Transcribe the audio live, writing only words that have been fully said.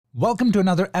Welcome to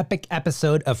another epic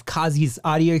episode of Kazi's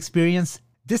Audio Experience.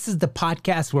 This is the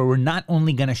podcast where we're not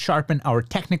only going to sharpen our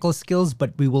technical skills,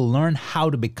 but we will learn how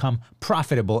to become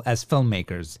profitable as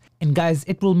filmmakers. And guys,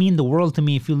 it will mean the world to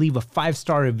me if you leave a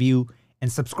 5-star review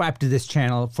and subscribe to this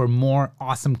channel for more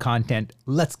awesome content.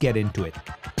 Let's get into it.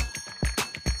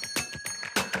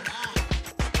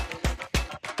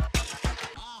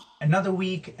 Another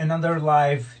week, another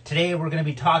live. Today we're going to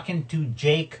be talking to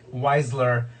Jake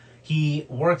Weisler. He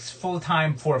works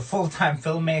full-time for a full-time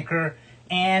filmmaker,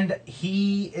 and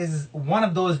he is one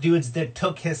of those dudes that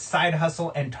took his side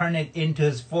hustle and turned it into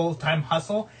his full-time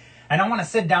hustle. And I want to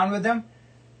sit down with him,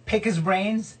 pick his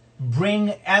brains,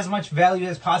 bring as much value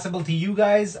as possible to you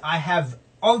guys. I have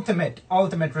ultimate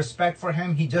respect for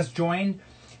him. He just joined,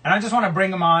 and I just want to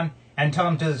bring him on and tell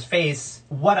him to his face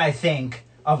what I think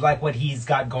of like what he's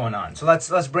got going on. So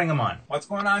let's bring him on. What's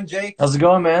going on, Jake? How's it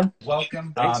going, man?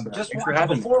 Welcome. Thanks, Just Thanks for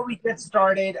having me. before we get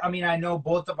started, I mean, I know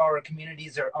both of our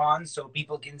communities are on, so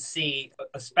people can see,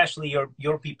 especially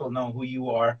your people know who you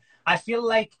are. I feel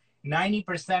like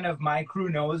 90% of my crew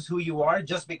knows who you are,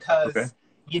 just because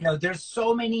you know there's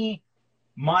so many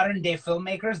modern day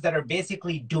filmmakers that are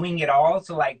basically doing it all.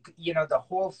 So like, you know, the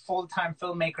whole full-time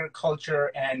filmmaker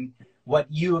culture and what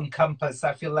you encompass,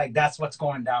 I feel like that's what's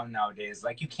going down nowadays.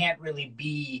 Like, you can't really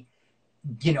be,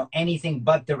 you know, anything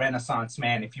but the Renaissance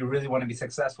man if you really want to be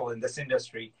successful in this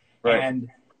industry. Right. And,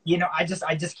 you know, I just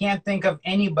can't think of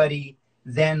anybody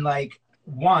than like,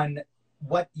 one,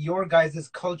 what your guys'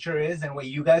 culture is and what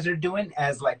you guys are doing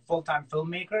as like full-time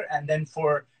filmmaker, and then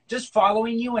for just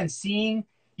following you and seeing,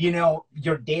 you know,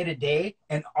 your day-to-day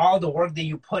and all the work that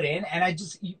you put in. And I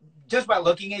just by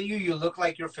looking at you, you look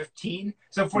like you're 15.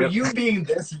 So for you being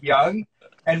this young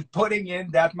and putting in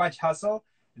that much hustle,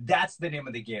 that's the name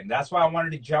of the game. That's why I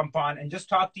wanted to jump on and just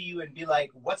talk to you and be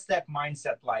like, what's that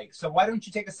mindset like? So why don't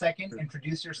you take a second,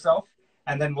 introduce yourself,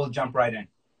 and then we'll jump right in.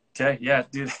 Okay. Yeah,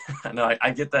 dude. No,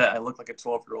 I get that. I look like a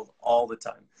 12-year-old all the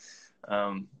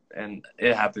time. And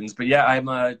it happens. But yeah, I'm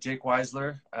Jake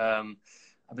Weisler. I've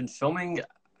been filming.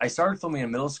 I started filming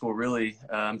in middle school, really.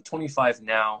 I'm 25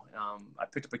 now. I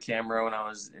picked up a camera when I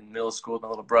was in middle school with my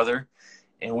little brother,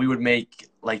 and we would make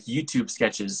like YouTube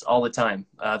sketches all the time.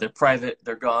 They're private.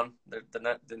 They're gone.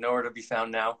 They're nowhere to be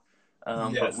found now.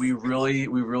 But we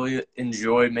really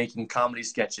enjoy making comedy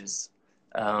sketches.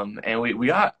 And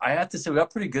I have to say, we got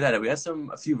pretty good at it. We had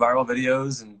a few viral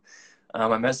videos, and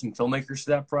I met some filmmakers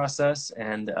through that process.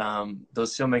 And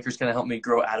those filmmakers kind of helped me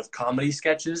grow out of comedy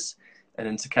sketches and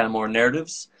into kind of more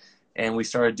narratives. And we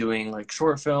started doing like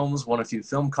short films, won a few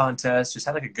film contests, just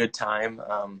had like a good time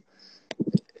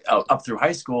up through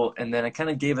high school. And then I kind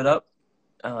of gave it up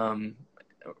when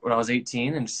I was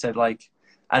 18 and just said, like,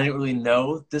 I didn't really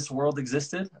know this world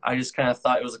existed. I just kind of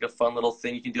thought it was like a fun little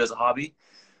thing you can do as a hobby.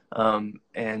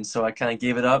 And so I kind of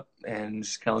gave it up and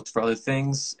just kind of looked for other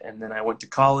things. And then I went to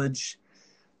college.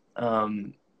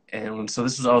 And so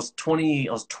I was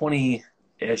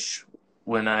 20-ish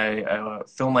when I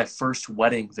filmed my first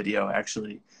wedding video,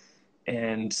 actually,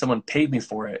 and someone paid me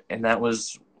for it. And that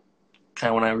was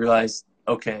kind of when I realized,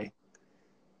 okay,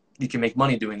 you can make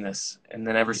money doing this. And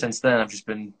then ever since then, I've just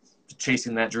been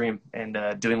chasing that dream and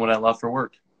doing what I love for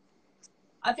work.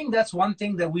 I think that's one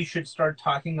thing that we should start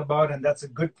talking about, and that's a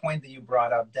good point that you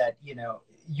brought up, that, you know,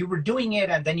 you were doing it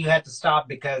and then you had to stop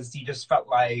because you just felt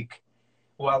like,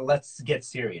 well, let's get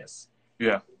serious.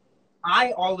 Yeah.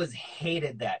 I always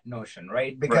hated that notion,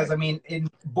 right? Because, I mean, in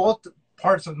both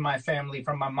parts of my family,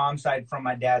 from my mom's side, from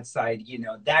my dad's side, you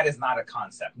know, that is not a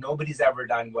concept. Nobody's ever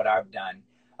done what I've done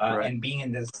and being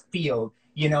in this field,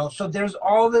 you know. So there was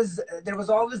always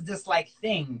this like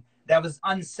thing that was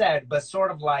unsaid, but sort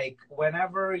of like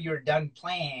whenever you're done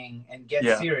playing and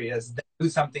get serious, then do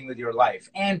something with your life.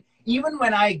 And even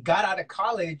when I got out of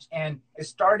college and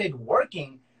started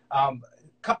working,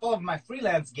 couple of my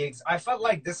freelance gigs, I felt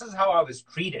like this is how I was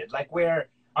treated. Like, where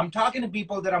I'm talking to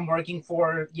people that I'm working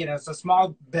for, you know, it's a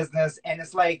small business, and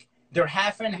it's like they're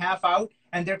half in, half out,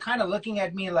 and they're kind of looking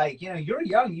at me like, you know, you're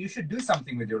young, you should do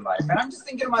something with your life. And I'm just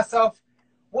thinking to myself,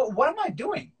 what am I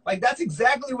doing? Like, that's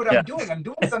exactly what I'm doing. I'm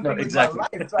doing something with my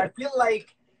life. So I feel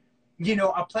like, you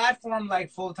know, a platform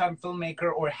like Full-Time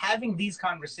Filmmaker or having these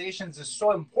conversations is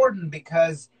so important,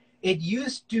 because it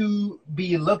used to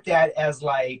be looked at as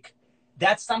like,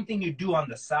 that's something you do on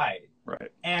the side.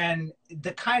 Right. And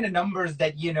the kind of numbers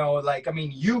that, you know, like, I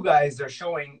mean, you guys are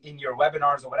showing in your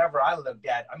webinars or whatever I looked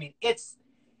at, I mean, it's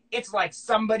like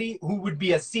somebody who would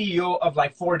be a CEO of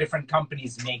like 4 different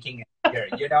companies making it here,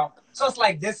 you know? So it's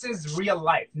like, this is real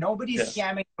life. Nobody's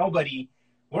scamming nobody.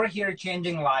 We're here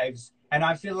changing lives. And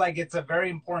I feel like it's a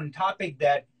very important topic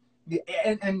that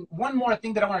And one more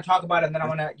thing that I want to talk about, and then I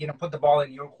want to, you know, put the ball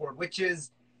in your court, which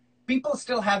is people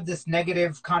still have this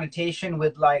negative connotation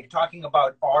with like talking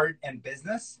about art and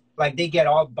business. Like they get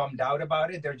all bummed out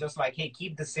about it. They're just like, hey,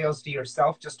 keep the sales to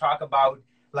yourself. Just talk about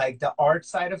like the art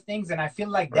side of things. And I feel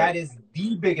like Right. that is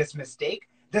the biggest mistake.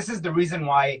 This is the reason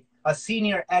why a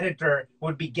senior editor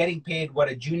would be getting paid what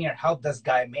a junior help desk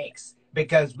guy makes,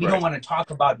 because we don't Right. want to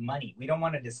talk about money. We don't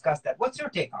want to discuss that. What's your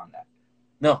take on that?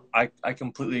 No, I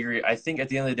completely agree. I think at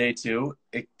the end of the day too,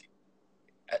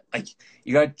 like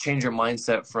you got to change your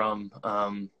mindset from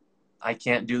I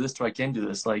can't do this to I can do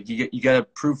this. Like you got to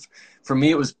prove. For me,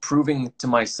 it was proving to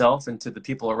myself and to the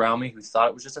people around me who thought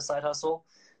it was just a side hustle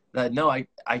that no,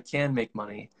 I can make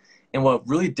money. And what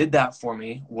really did that for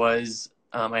me was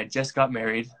I had just got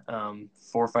married 4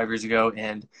 or 5 years ago,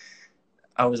 and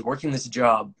I was working this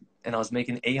job and I was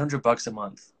making $800 a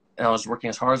month. And I was working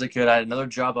as hard as I could. I had another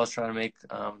job I was trying to make,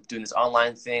 doing this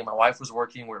online thing. My wife was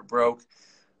working. We were broke.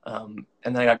 And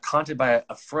then I got contacted by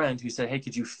a friend who said, hey,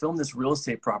 could you film this real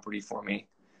estate property for me?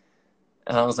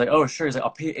 And I was like, oh, sure. He's like,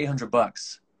 I'll pay you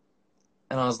 $800.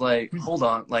 And I was like, hold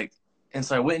on. Like, and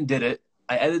so I went and did it.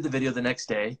 I edited the video the next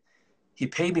day. He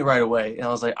paid me right away. And I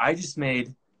was like, I just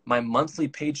made my monthly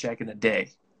paycheck in a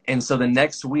day. And so the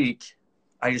next week,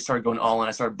 I just started going all in.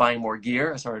 I started buying more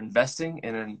gear. I started investing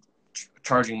and then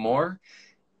charging more.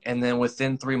 And then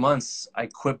within 3 months, I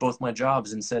quit both my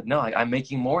jobs and said, no, I'm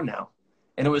making more now.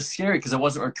 And it was scary because it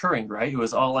wasn't recurring, right? It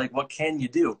was all like, what can you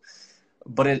do?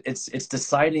 But it's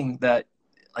deciding that,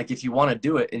 like, if you want to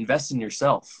do it, invest in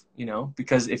yourself, you know,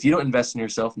 because if you don't invest in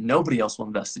yourself, nobody else will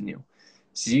invest in you.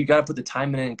 So you got to put the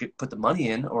time in and put the money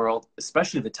in, or else,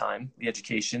 especially the time, the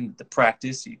education, the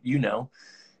practice, you know,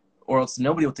 or else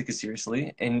nobody will take it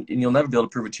seriously. And you'll never be able to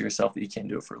prove it to yourself that you can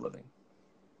do it for a living.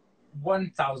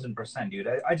 1000%, dude.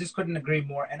 I just couldn't agree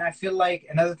more. And I feel like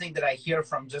another thing that I hear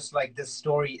from just like this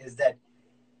story is that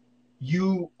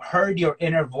you heard your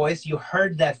inner voice, you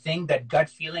heard that thing, that gut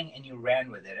feeling, and you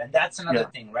ran with it. And that's another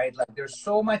thing, right? Like there's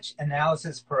so much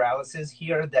analysis paralysis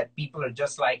here that people are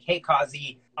just like, hey,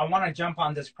 Kazi, I want to jump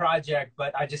on this project,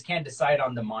 but I just can't decide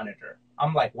on the monitor.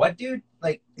 I'm like, what, dude?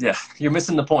 Like, yeah, you're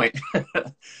missing the point.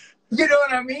 you know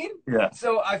what I mean? Yeah.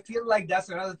 So I feel like that's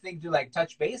another thing to like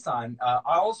touch base on.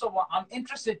 I'm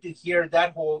interested to hear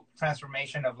that whole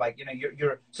transformation of like, you know,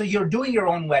 so you're doing your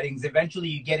own weddings. Eventually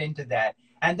you get into that.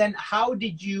 And then how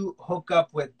did you hook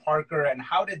up with Parker, and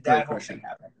how did that whole thing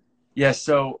happen? Yeah.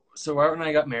 So right when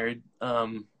I got married, I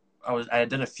had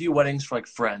done a few weddings for like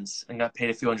friends and got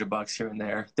paid a few $100 here and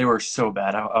there. They were so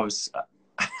bad. I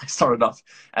started off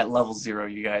at level 0,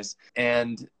 you guys.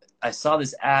 And I saw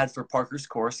this ad for Parker's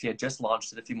course. He had just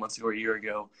launched it a few months ago, or a year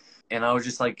ago. And I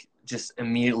was just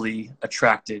immediately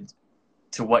attracted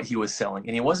to what he was selling.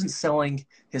 And he wasn't selling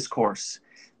his course.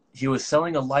 He was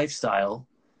selling a lifestyle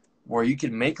where you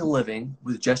could make a living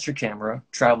with just your camera,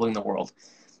 traveling the world.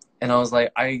 And I was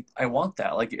like, I want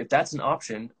that. Like, if that's an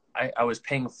option, I was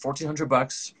paying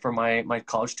 $1,400 for my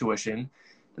college tuition, and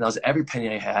that was every penny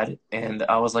I had. And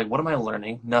I was like, what am I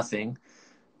learning? Nothing.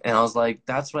 And I was like,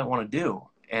 that's what I want to do.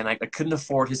 And I couldn't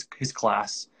afford his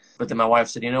class. But then my wife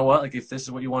said, you know what? Like, if this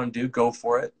is what you want to do, go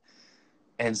for it.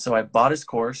 And so I bought his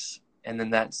course. And then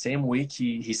that same week,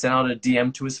 he sent out a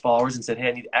DM to his followers and said, hey,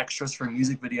 I need extras for a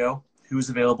music video. Who's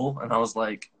available? And I was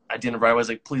like, I didn't right away. I was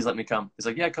like, please let me come. He's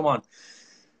like, yeah, come on.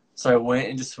 So I went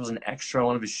and just was an extra on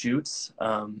one of his shoots.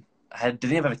 Didn't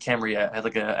even have a camera yet. I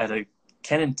had a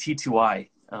Canon T2i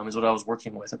is what I was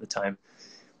working with at the time.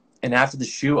 And after the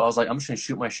shoot, I was like, I'm just going to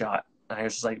shoot my shot. And I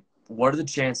was just like, what are the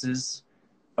chances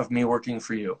of me working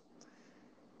for you?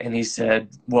 And he said,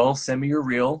 well, send me your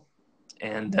reel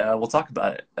and we'll talk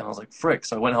about it. And I was like, frick.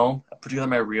 So I went home, I put together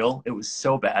my reel. It was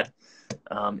so bad.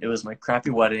 It was my crappy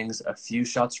weddings, a few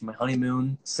shots from my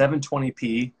honeymoon,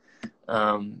 720p.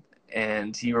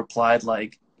 And he replied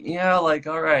like, yeah, like,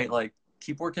 all right, like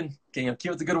keep working, keep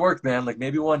up the good work, man. Like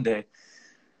maybe one day.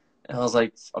 And I was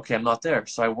like, okay, I'm not there.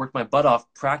 So I worked my butt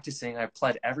off practicing. I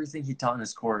applied everything he taught in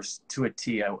his course to a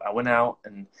T. I went out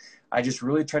and I just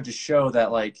really tried to show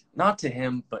that, like, not to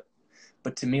him, but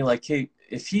to me, like, hey,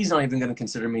 if he's not even going to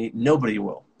consider me, nobody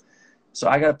will. So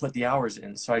I got to put the hours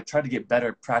in. So I tried to get better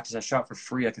at practice. I shot for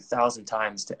free like 1,000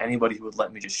 times to anybody who would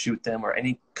let me just shoot them, or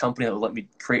any company that would let me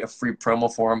create a free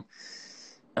promo for them.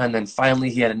 And then finally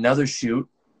he had another shoot,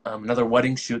 another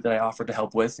wedding shoot that I offered to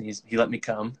help with. And he let me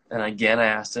come. And again, I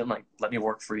asked him, like, let me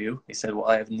work for you. He said, well,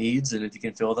 I have needs, and if you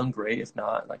can fill them, great. If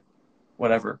not, like,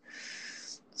 whatever.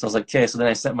 So I was like, okay. So then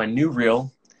I sent my new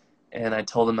reel and I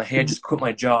told him, hey, I just quit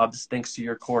my jobs thanks to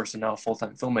your course and now a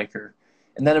full-time filmmaker.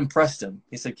 And that impressed him.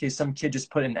 He said, okay, some kid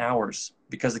just put in hours,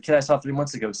 because the kid I saw 3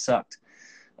 months ago sucked.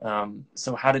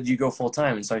 So how did you go full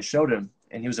time? And so I showed him,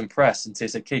 and he was impressed. And so he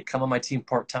said, "Okay, come on my team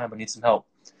part time. I need some help."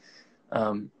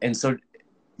 And so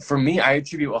for me, I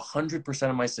attribute 100%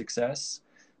 of my success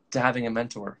to having a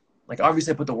mentor. Like,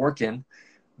 obviously I put the work in,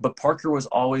 but Parker was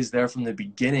always there from the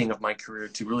beginning of my career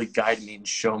to really guide me and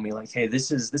show me, like, hey,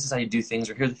 this is how you do things,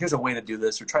 or here's a way to do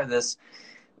this, or try this,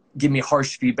 give me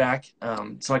harsh feedback,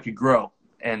 so I could grow.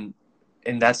 And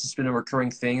that's just been a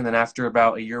recurring thing. And then after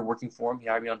about a year working for him, he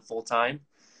hired me on full time,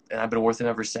 and I've been with him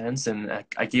ever since. And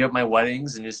I gave up my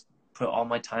weddings and just put all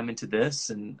my time into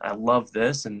this, and I love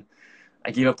this. And I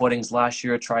gave up weddings last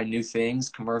year, tried new things,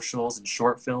 commercials and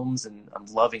short films, and I'm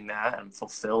loving that. I'm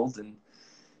fulfilled, and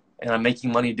I'm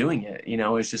making money doing it. You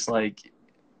know, it's just like,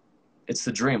 it's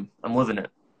the dream. I'm living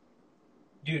it.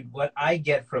 Dude, what I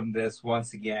get from this,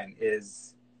 once again,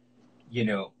 is, you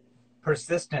know,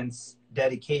 persistence,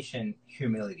 dedication,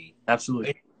 humility.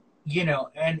 Absolutely.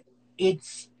 And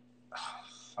it's, oh,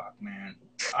 fuck, man.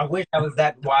 I wish I was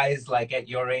that wise, like, at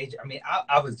your age. I mean,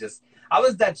 I was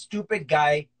that stupid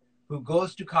guy who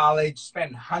goes to college,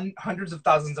 spend hundreds of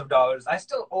thousands of dollars. I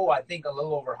still owe, I think, a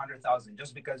little over 100,000,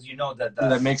 just because,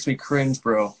 that makes me cringe,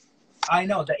 bro. I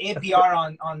know the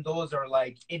APR on those are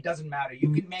like, it doesn't matter.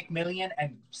 You can make million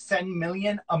and send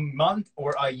million a month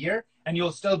or a year, and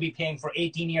you'll still be paying for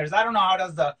 18 years. I don't know how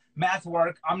does the math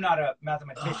work. I'm not a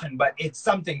mathematician, but it's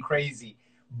something crazy.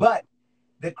 But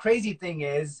the crazy thing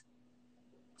is,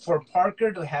 for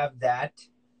Parker to have that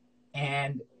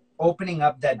and opening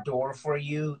up that door for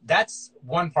you, that's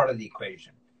one part of the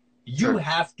equation. You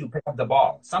have to pick up the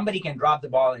ball. Somebody can drop the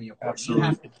ball in your court. Absolutely. You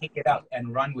have to pick it up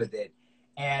and run with it.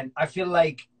 And I feel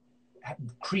like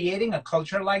creating a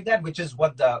culture like that, which is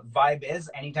what the vibe is,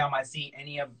 anytime I see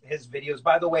any of his videos.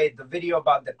 By the way, the video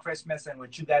about the Christmas and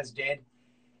what you guys did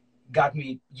got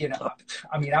me,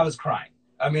 I mean, I was crying.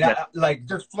 I mean, Yeah. like,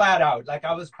 just flat out, like,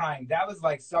 I was crying. That was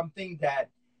like something that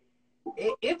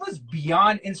it was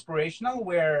beyond inspirational,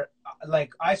 where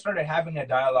like I started having a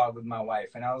dialogue with my wife,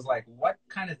 and I was like, what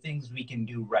kind of things we can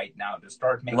do right now to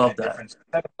start making a difference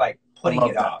instead of like putting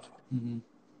it off. Mm-hmm.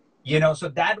 So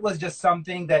that was just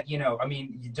something that, I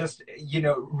mean, you just,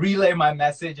 relay my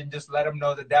message and just let them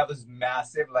know that was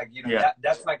massive. Like,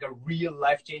 that's like a real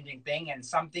life-changing thing, and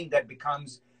something that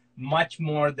becomes much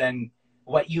more than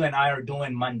what you and I are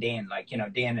doing mundane, like,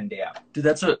 day in and day out. Dude,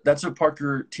 that's what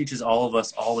Parker teaches all of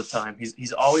us all the time.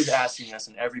 He's always asking us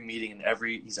in every meeting and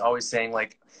he's always saying,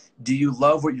 like, do you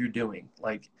love what you're doing?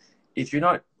 Like, if you're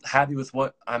not happy with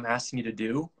what I'm asking you to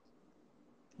do,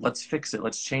 let's fix it.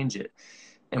 Let's change it.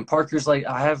 And Parker's like,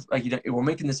 we're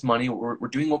making this money. We're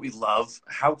doing what we love.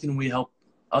 How can we help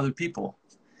other people?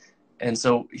 And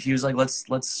so he was like,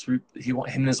 him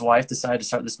and his wife decided to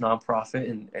start this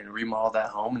nonprofit and remodel that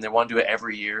home. And they want to do it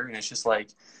every year. And it's just like,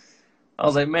 I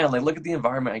was like, man, like, look at the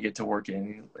environment I get to work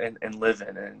in and live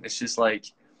in. And it's just like,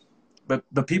 but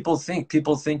people think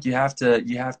you have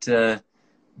to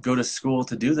go to school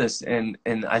to do this. And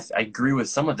I agree with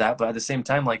some of that, but at the same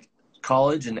time, like,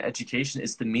 college and education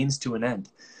is the means to an end.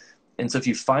 And so if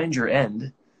you find your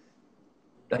end,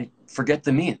 like, forget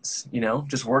the means,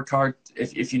 just work hard.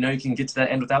 If you can get to that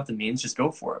end without the means, just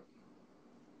go for it.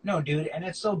 No, dude. And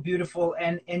it's so beautiful.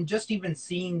 And just even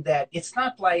seeing that it's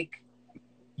not like,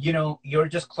 you're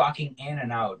just clocking in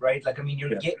and out, right? Like, I mean,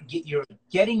 you're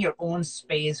getting your own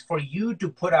space for you to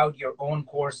put out your own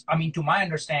course. I mean, to my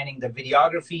understanding, the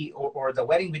videography or the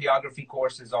wedding videography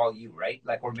course is all you, right?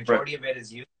 Like, or majority of it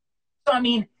is you. So, I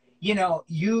mean,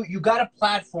 you got a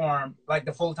platform like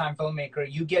the Full-Time Filmmaker.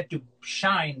 You get to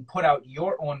shine, put out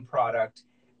your own product.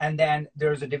 And then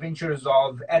there's a DaVinci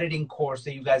Resolve editing course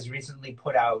that you guys recently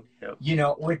put out,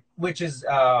 which is,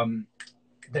 the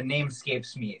name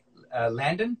escapes me.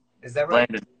 Landon, is that right?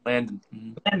 Landon.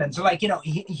 Mm-hmm. Landon. So, like,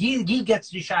 he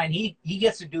gets to shine. He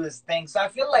gets to do his thing. So I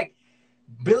feel like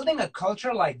building a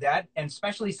culture like that, and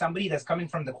especially somebody that's coming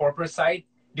from the corporate side,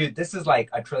 dude, this is like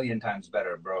a trillion times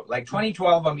better, bro. Like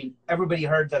 2012, I mean, everybody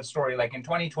heard that story. Like in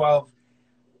 2012,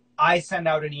 I sent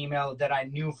out an email that I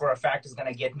knew for a fact is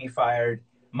going to get me fired.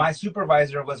 My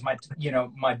supervisor was my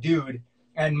dude.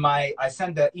 And I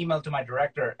sent the email to my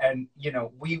director, and,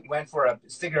 we went for a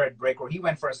cigarette break, or he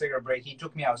went for a cigarette break. He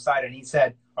took me outside and he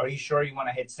said, are you sure you want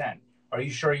to hit send? Are you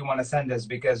sure you want to send this?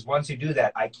 Because once you do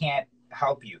that, I can't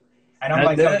help you. And I'm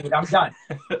like, no, dude, I'm done.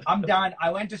 I'm done.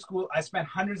 I went to school. I spent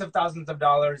hundreds of thousands of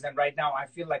dollars. And right now I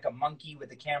feel like a monkey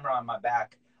with a camera on my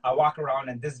back. I walk around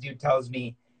and this dude tells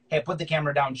me, hey, put the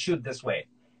camera down, shoot this way.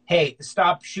 Hey,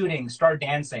 stop shooting, start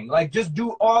dancing. Like, just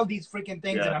do all these freaking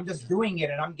things. Yeah. And I'm just doing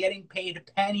it. And I'm getting paid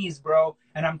pennies, bro.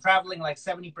 And I'm traveling like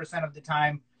 70% of the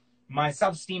time. My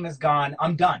self-esteem is gone.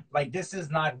 I'm done. Like, this is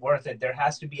not worth it. There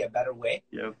has to be a better way.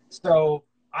 Yep. So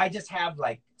I just have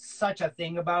like such a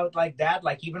thing about like that.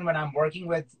 Like even when I'm working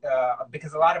with,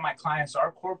 because a lot of my clients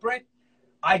are corporate,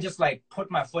 I just like put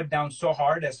my foot down so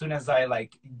hard as soon as I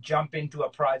like jump into a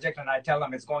project, and I tell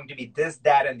them it's going to be this,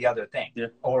 that, and the other thing, Yeah.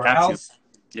 or Have to. else,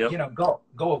 Yep.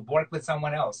 go work with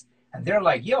someone else. And they're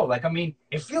like, yo, like, I mean,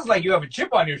 it feels like you have a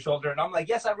chip on your shoulder. And I'm like,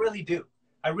 yes, I really do.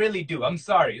 I really do. I'm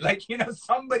sorry. Like,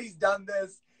 somebody's done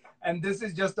this, and this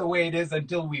is just the way it is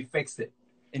until we fix it.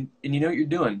 And you know what you're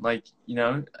doing. Like,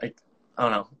 like, I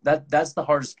don't know. That's the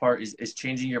hardest part is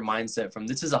changing your mindset from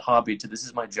this is a hobby to this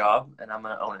is my job and I'm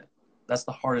going to own it. That's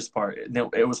the hardest part.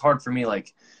 It was hard for me.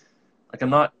 Like I'm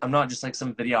not just like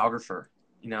some videographer,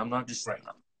 I'm not just, right.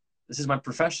 This is my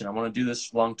profession. I want to do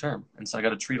this long term. And so I got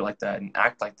to treat it like that and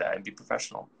act like that and be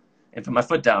professional and put my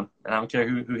foot down. And I don't care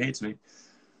who hates me.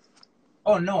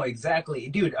 Oh no, exactly.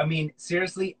 Dude, I mean,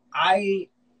 seriously, I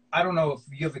don't know if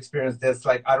you've experienced this.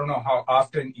 Like, I don't know how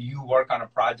often you work on a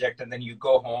project and then you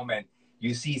go home and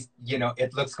you see,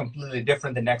 it looks completely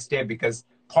different the next day because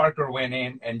Parker went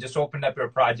in and just opened up your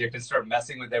project and started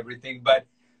messing with everything. But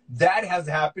that has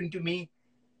happened to me,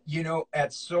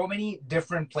 at so many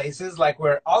different places, like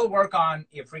where I'll work on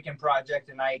a freaking project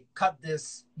and I cut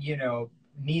this,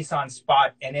 Nissan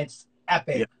Spot and it's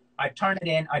epic. Yeah. I turn it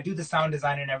in, I do the sound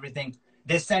design and everything.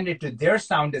 They send it to their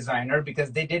sound designer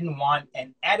because they didn't want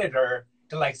an editor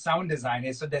to like sound design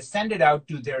it. So they send it out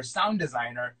to their sound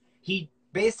designer. He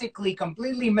basically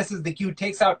completely misses the cue,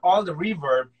 takes out all the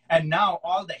reverb, and now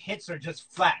all the hits are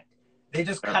just flat. They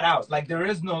just cut out. Like there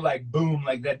is no like boom,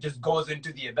 like that just goes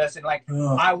into the abyss. And like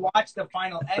I watched the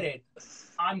final edit,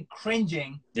 I'm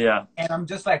cringing. Yeah. And I'm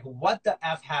just like, what the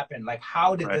F happened? Like,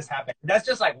 how did this happen? That's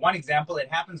just like one example. It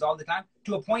happens all the time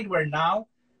to a point where now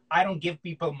I don't give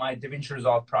people my DaVinci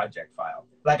Resolve project file.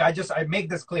 Like I make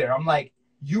this clear. I'm like,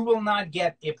 you will not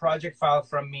get a project file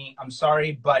from me. I'm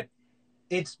sorry, but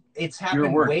it's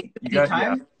happened way too many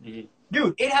times. Yeah.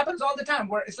 Dude, it happens all the time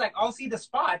where it's like, I'll see the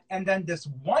spot and then this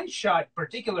one shot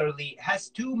particularly has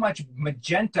too much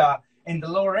magenta in the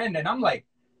lower end. And I'm like,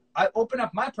 I open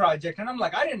up my project and I'm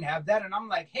like, I didn't have that. And I'm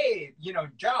like, hey,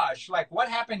 Josh, like what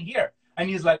happened here? And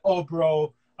he's like, oh,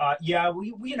 bro, yeah,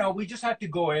 we just had to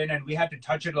go in and we had to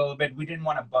touch it a little bit. We didn't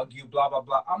want to bug you, blah, blah,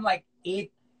 blah. I'm like,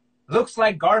 it looks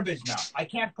like garbage now. I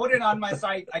can't put it on my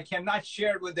site. I cannot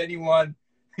share it with anyone.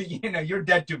 You're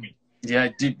dead to me. Yeah,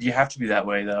 dude, you have to be that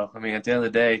way though. I mean, at the end of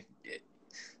the day,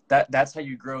 that's how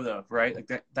you grow though, right?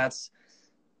 Like that's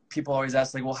people always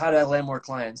ask like, well, how do I land more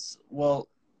clients? Well,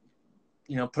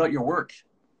 put out your work,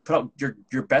 put out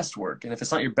your best work. And if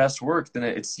it's not your best work, then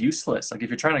it's useless. Like if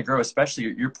you're trying to grow, especially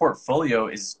your portfolio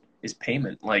is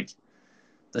payment. Like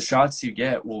the shots you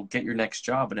get will get your next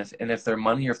job. And if they're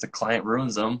money or if the client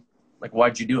ruins them, like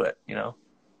why'd you do it?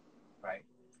 Right.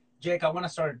 Jake, I want to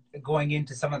start going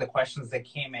into some of the questions that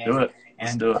came in. Do it.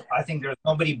 And do it. I think there's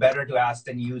nobody better to ask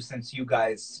than you, since you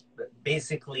guys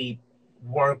basically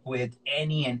work with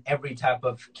any and every type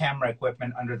of camera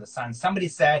equipment under the sun. Somebody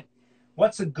said,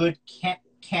 what's a good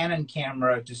Canon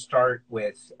camera to start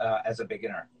with as a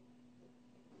beginner?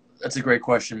 That's a great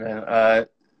question, man.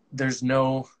 There's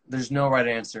no right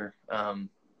answer. I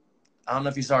don't know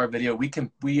if you saw our video. We did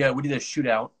a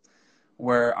shootout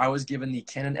where I was given the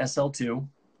Canon SL2.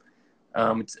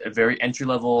 It's a very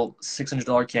entry-level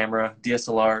 $600 camera,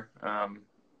 DSLR.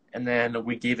 And then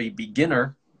we gave a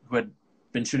beginner who had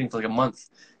been shooting for like a month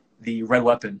the Red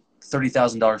Weapon,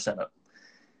 $30,000 setup.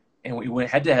 And we went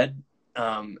head-to-head.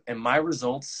 And my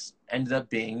results ended up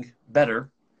being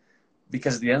better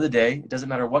because at the end of the day, it doesn't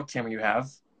matter what camera you have.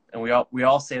 And we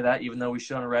all say that, even though we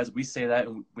shoot on a res, we say that,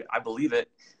 and I believe it.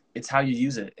 It's how you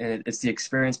use it, and it's the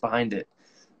experience behind it.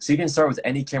 So you can start with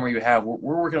any camera you have.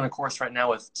 We're working on a course right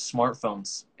now with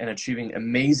smartphones and achieving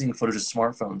amazing footage of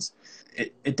smartphones.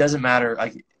 It doesn't matter.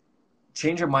 Like,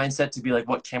 change your mindset to be like,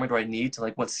 what camera do I need, to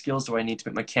like, what skills do I need to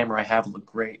make my camera I have look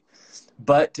great?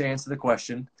 But to answer the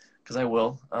question, because I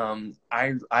will,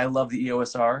 I love the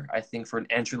EOS R. I think for an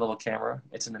entry-level camera,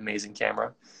 it's an amazing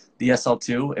camera. The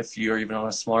SL2, if you're even on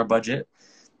a smaller budget,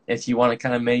 if you want to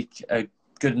kind of make a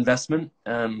good investment,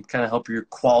 kind of help your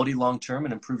quality long-term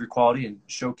and improve your quality and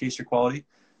showcase your quality,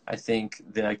 I think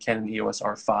the Canon EOS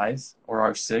R5 or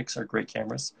R6 are great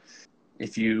cameras.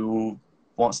 If you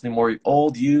want something more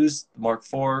old, used, Mark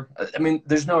IV, I mean,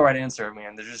 there's no right answer,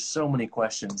 man. There's just so many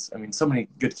questions. I mean, so many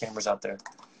good cameras out there.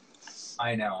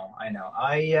 I know.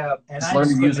 Just learn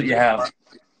to use what you have.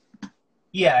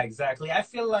 Yeah, exactly. I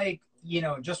feel like,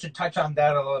 just to touch on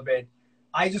that a little bit,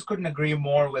 I just couldn't agree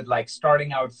more with like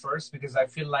starting out first, because I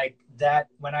feel like that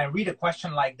when I read a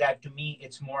question like that, to me,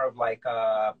 it's more of like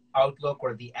a outlook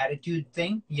or the attitude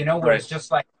thing, where It's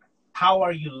just like, how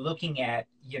are you looking at,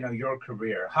 you know, your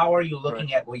career? How are you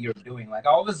looking at what you're doing? Like,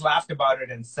 I always laughed about it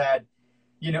and said,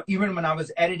 you know, even when I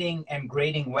was editing and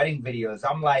grading wedding videos,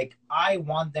 I'm like, I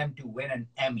want them to win an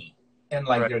Emmy in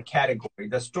like their category.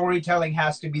 The storytelling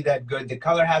has to be that good. The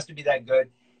color has to be that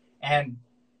good. And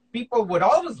people would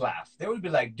always laugh. They would be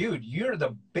like, dude,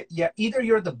 either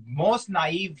you're the most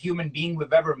naive human being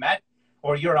we've ever met,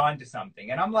 or you're onto something.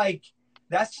 And I'm like,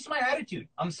 that's just my attitude.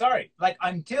 I'm sorry. Like,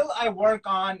 until I work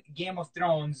on Game of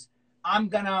Thrones, I'm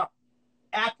gonna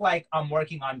act like I'm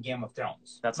working on Game of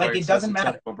Thrones. That's like, it doesn't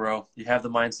matter, bro. You have the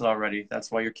mindset already.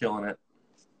 That's why you're killing it.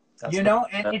 You know,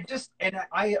 and it just, and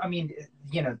I mean,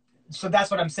 you know, so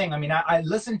that's what I'm saying. I mean, I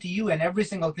listen to you, and every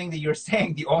single thing that you're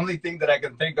saying, the only thing that I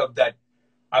can think of that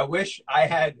I wish I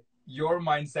had your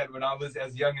mindset when I was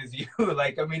as young as you.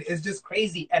 Like, I mean, it's just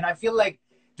crazy. And I feel like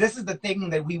this is the thing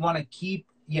that we want to keep,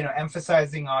 you know,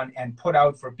 emphasizing on and put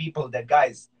out for people, that,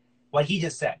 guys, what he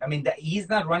just said, I mean, that he's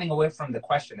not running away from the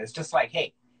question. It's just like,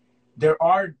 hey, there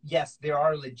are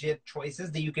legit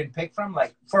choices that you can pick from.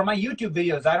 Like, for my YouTube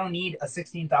videos, I don't need a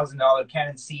 $16,000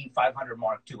 Canon C500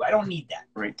 Mark II. I don't need that.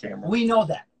 Great camera. We know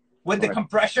that. With the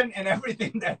compression and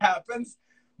everything that happens.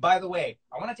 By the way,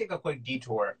 I want to take a quick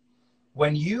detour.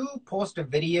 When you post a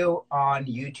video on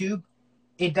YouTube,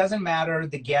 it doesn't matter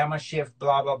the gamma shift,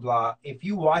 blah, blah, blah. If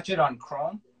you watch it on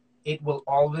Chrome, it will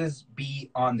always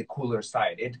be on the cooler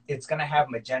side. It's going to have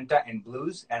magenta and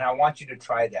blues, and I want you to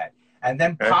try that. And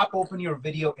then pop open your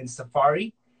video in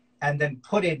Safari, and then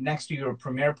put it next to your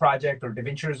Premiere project or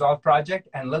DaVinci Resolve project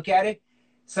and look at it.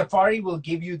 Safari will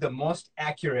give you the most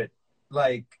accurate,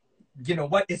 like, you know,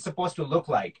 what it's supposed to look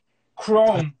like.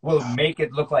 Chrome will make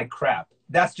it look like crap.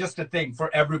 That's just a thing for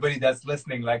everybody that's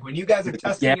listening. Like, when you guys are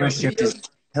testing your videos, shift is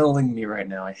killing me right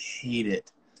now. I hate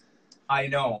it. I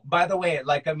know. By the way,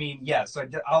 like, I mean, yeah. So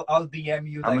I'll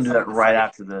DM you. I'm gonna do that right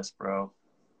after this, bro.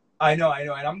 I know, and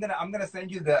I'm gonna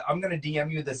send you I'm gonna DM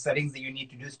you the settings that you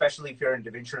need to do, especially if you're in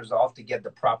DaVinci Resolve, to get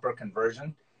the proper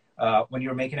conversion when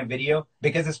you're making a video,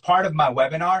 because it's part of my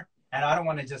webinar. And I don't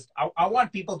want to just, I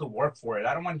want people to work for it.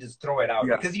 I don't want to just throw it out.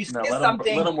 Because you say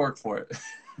something. Let them work for it.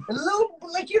 A little,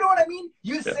 like, you know what I mean?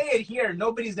 You say it here,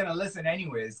 nobody's going to listen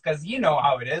anyways, because you know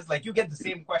how it is. Like, you get the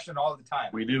same question all the time.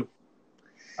 We do.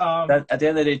 At the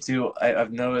end of the day, too,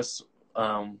 I've noticed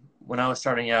when I was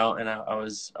starting out, and I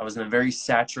was in a very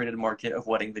saturated market of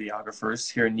wedding videographers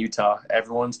here in Utah.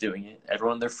 Everyone's doing it.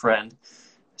 Everyone, their friend.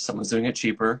 Someone's doing it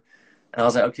cheaper. And I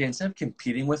was like, okay, instead of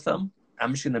competing with them,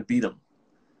 I'm just going to beat them.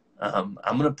 I'm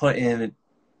going to put in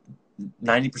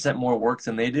 90% more work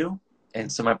than they do.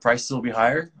 And so my prices will be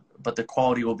higher, but the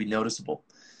quality will be noticeable.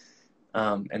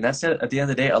 And that's it. At the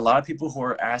end of the day, a lot of people who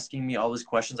are asking me all these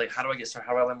questions, like, how do I get started?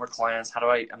 How do I land more clients?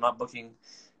 I'm not booking.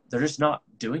 They're just not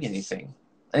doing anything.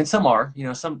 And some are, you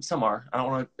know, some are. I don't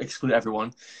want to exclude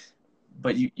everyone,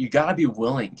 but you gotta be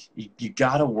willing. You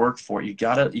gotta work for it. You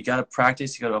gotta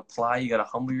practice. You gotta apply. You gotta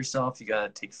humble yourself. You gotta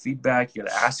take feedback. You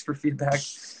gotta ask for feedback.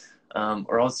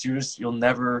 Or else you'll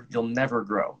never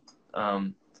grow.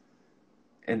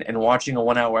 And watching a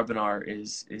 1 hour webinar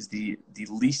is the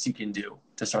least you can do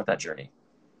to start that journey.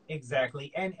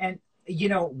 Exactly. And you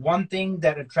know, one thing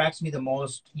that attracts me the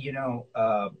most, you know,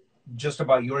 just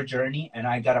about your journey, and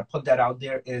I got to put that out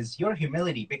there, is your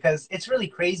humility, because it's really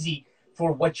crazy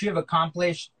for what you have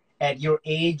accomplished at your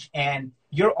age. And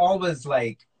you're always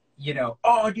like, you know,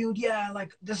 oh, dude, yeah,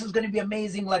 like, this is going to be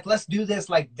amazing. Like, let's do this.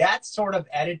 Like, that sort of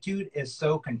attitude is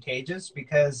so contagious,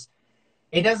 because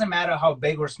it doesn't matter how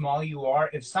big or small you are.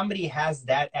 If somebody has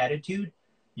that attitude,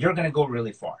 you're going to go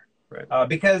really far. Right.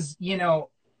 Because, you know,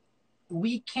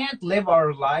 we can't live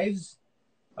our lives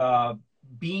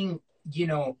being, you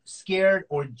know, scared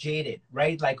or jaded,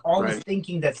 right? Like, always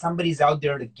thinking that somebody's out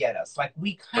there to get us. Like,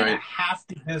 we kind of have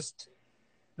to just,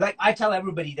 like, I tell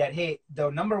everybody that, hey, the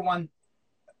number one,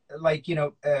 like, you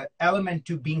know, element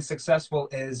to being successful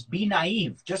is be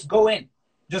naive. Just go in.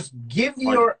 Just give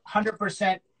your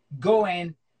 100%. Go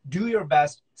in, do your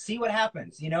best, see what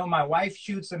happens. You know, my wife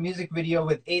shoots a music video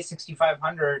with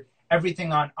A6500,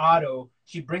 everything on auto.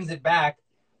 She brings it back.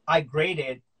 I grade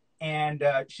it. And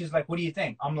she's like, what do you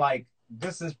think? I'm like,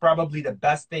 this is probably the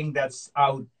best thing that's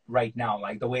out right now.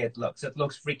 Like, the way it looks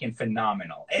freaking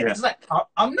phenomenal. It's like,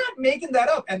 I'm not making that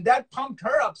up. And that pumped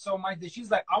her up so much that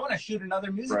she's like, I want to shoot another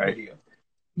music video,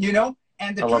 you know?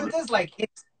 And the truth is, like,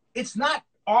 it's not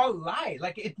all lie.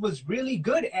 Like, it was really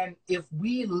good. And if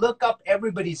we look up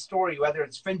everybody's story, whether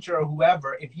it's Fincher or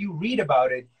whoever, if you read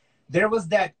about it, there was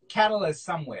that catalyst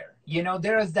somewhere. You know,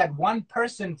 there is that one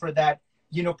person for that,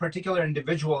 you know, particular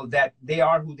individual, that they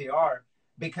are who they are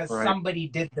because somebody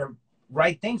did the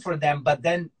right thing for them, but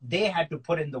then they had to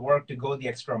put in the work to go the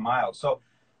extra mile. So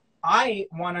I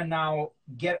want to now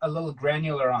get a little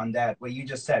granular on that, what you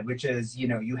just said, which is,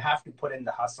 you have to put in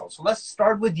the hustle. So let's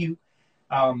start with you.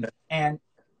 And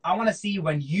I want to see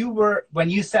when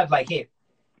you said like, hey,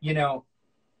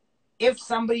 if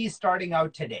somebody is starting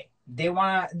out today, they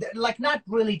want to, like, not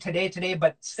really today,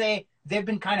 but say they've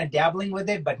been kind of dabbling with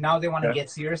it, but now they want to get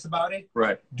serious about it.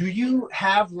 Right. Do you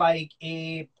have like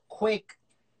a quick,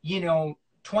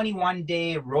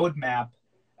 21-day roadmap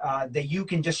that you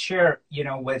can just share,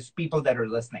 with people that are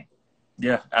listening?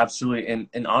 Yeah, absolutely.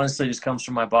 And honestly, it just comes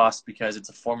from my boss because it's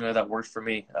a formula that worked for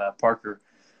me, Parker.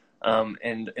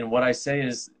 And what I say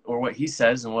is, or what he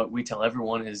says, and what we tell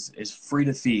everyone is free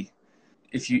to fee.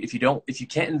 If you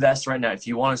can't invest right now, if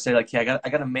you want to say like, hey, I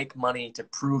got to make money to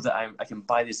prove that I can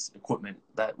buy this equipment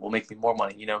that will make me more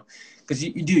money, because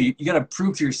you got to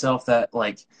prove to yourself that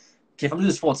like, okay, if I'm doing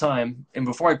this full time, and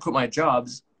before I quit my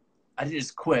jobs, I didn't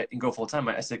just quit and go full time.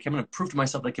 I said, okay, I'm going to prove to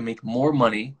myself that I can make more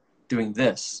money doing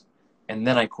this, and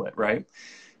then I quit, right?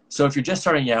 So if you're just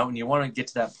starting out and you want to get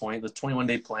to that point, the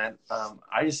 21-day plan,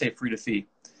 I just say free to fee.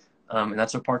 And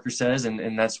that's what Parker says.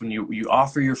 And that's when you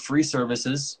offer your free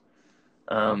services,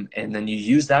 and then you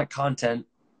use that content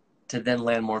to then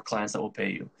land more clients that will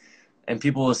pay you. And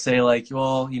people will say like,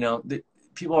 well,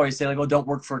 people always say like, oh, don't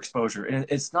work for exposure. And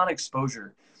it's not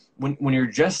exposure. When you're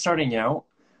just starting out,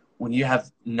 when you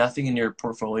have nothing in your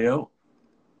portfolio,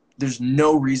 there's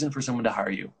no reason for someone to hire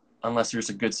you unless there's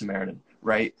a good Samaritan,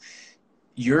 right?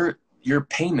 Your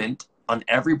payment on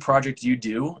every project you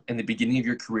do in the beginning of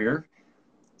your career,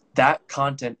 that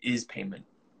content is payment.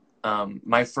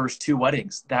 My first 2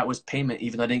 weddings, that was payment,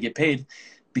 even though I didn't get paid,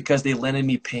 because they landed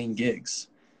me paying gigs.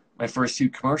 My first 2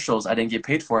 commercials, I didn't get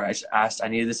paid for. I just asked, I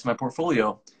needed this in my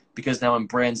portfolio, because now when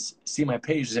brands see my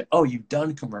page, they say, oh, you've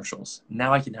done commercials.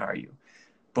 Now I can hire you.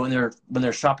 But when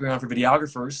they're shopping around for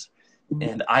videographers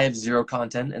and I have 0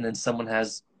 content, and then someone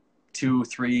has 2,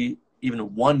 3,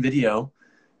 even 1 video,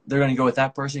 they're going to go with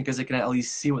that person because they can at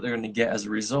least see what they're going to get as a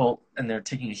result, and they're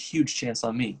taking a huge chance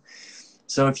on me.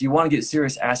 So if you want to get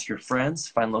serious, ask your friends,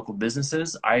 find local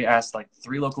businesses. I asked like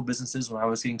 3 local businesses when I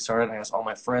was getting started. I asked all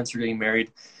my friends who are getting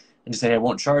married and just say, I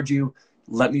won't charge you.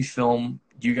 Let me film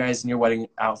you guys in your wedding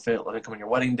outfit. Let me come on your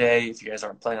wedding day. If you guys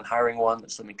aren't planning on hiring one,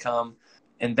 just let me come.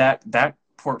 And that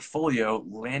portfolio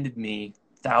landed me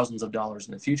thousands of dollars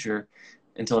in the future,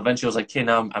 until eventually I was like, okay,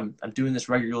 now I'm doing this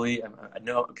regularly. I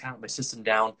know I'm kind of my system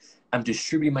down. I'm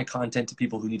distributing my content to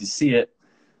people who need to see it.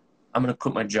 I'm going to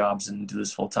quit my jobs and do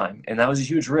this full time. And that was a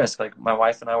huge risk. Like, my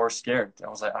wife and I were scared. I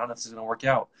was like, I don't know if this is going to work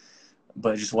out.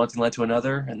 But just one thing led to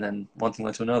another, and then one thing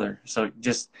led to another. So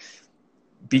just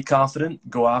be confident,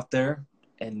 go out there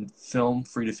and film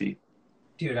free to fee.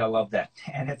 Dude, I love that.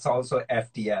 And it's also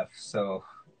FTF. So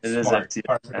it smart. is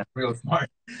FTF. Real smart.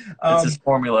 It's this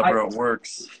formula, bro. It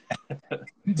works.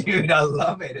 Dude, I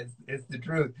love it. It's the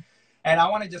truth. And I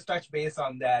want to just touch base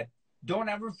on that. Don't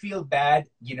ever feel bad,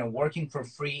 working for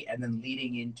free and then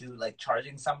leading into like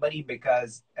charging somebody,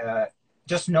 because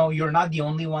just know you're not the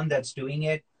only one that's doing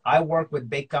it. I work with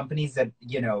big companies that,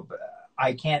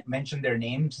 I can't mention their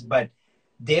names, but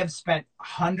they have spent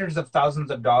hundreds of thousands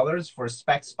of dollars for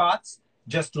spec spots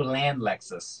just to land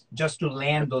Lexus, just to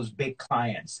land those big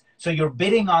clients. So you're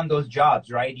bidding on those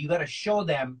jobs, right? You got to show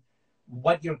them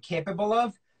what you're capable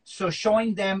of. So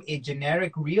showing them a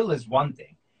generic reel is one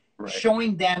thing. Right.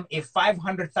 Showing them a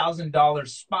 $500,000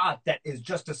 spot that is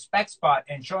just a spec spot,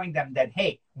 and showing them that,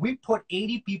 hey, we put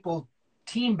 80 people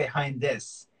team behind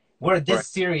this. We're this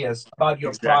serious about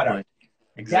your product.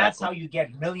 Exactly. That's how you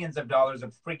get millions of dollars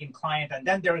of freaking client. And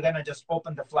then they're going to just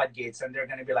open the floodgates, and they're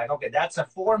going to be like, okay, that's a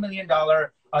 $4 million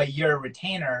a year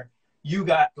retainer. You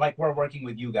got, like, we're working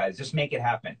with you guys. Just make it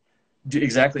happen.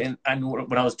 Exactly. And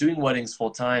when I was doing weddings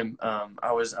full time,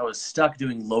 I was stuck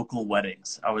doing local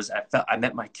weddings. I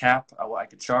met my cap, I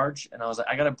could charge, and I was like,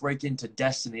 I got to break into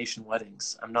destination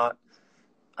weddings.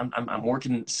 I'm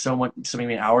working so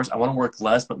many hours. I want to work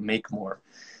less, but make more.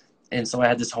 And so I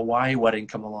had this Hawaii wedding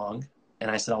come along,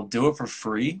 and I said, I'll do it for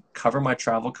free, cover my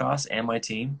travel costs and my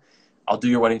team. I'll do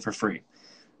your wedding for free.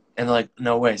 And they're like,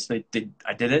 no way. So I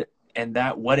did it. And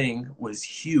that wedding was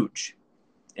huge.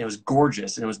 It was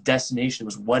gorgeous, and it was destination, it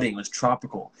was wedding, it was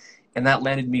tropical. And that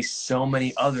landed me so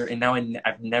many other, and now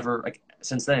I've never, like,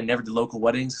 since then I never did local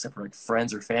weddings except for like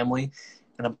friends or family.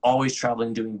 And I'm always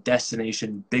traveling, doing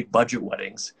destination, big budget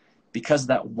weddings, because of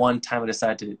that one time I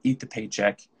decided to eat the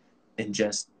paycheck and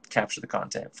just capture the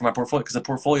content for my portfolio, because the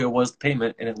portfolio was the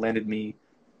payment, and it landed me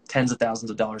tens of thousands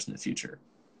of dollars in the future.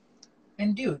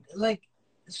 And dude, like,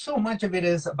 so much of it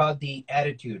is about the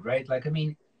attitude, right? Like, I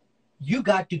mean, you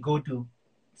got to go to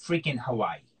freaking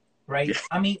Hawaii, right? Yeah.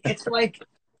 I mean, it's like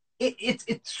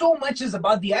it's so much is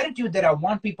about the attitude that I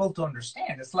want people to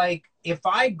understand. It's like if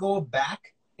I go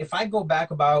back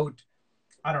about,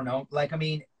 I don't know, like, I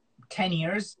mean, 10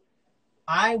 years,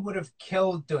 I would have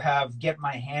killed to get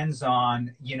my hands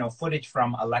on, footage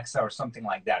from Alexa or something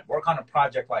like that, work on a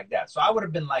project like that. So I would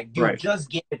have been like, dude, Right. just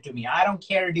give it to me. I don't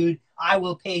care, dude. I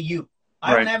will pay you.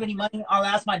 I Right. don't have any money. I'll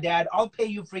ask my dad. I'll pay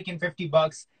you freaking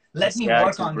 $50. Let That's me the work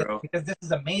attitude, on this bro. because this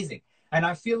is amazing. And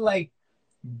I feel like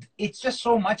it's just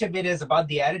so much of it is about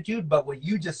the attitude. But what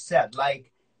you just said,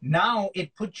 like, now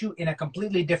it puts you in a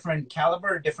completely different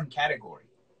caliber, different category.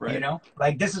 Right.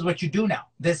 Like, this is what you do now.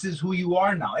 This is who you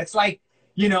are now. It's like,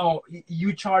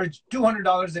 you charge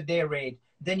 $200 a day rate,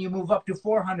 then you move up to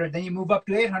 400, then you move up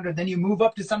to 800, then you move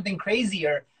up to something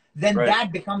crazier. Then Right.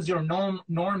 that becomes your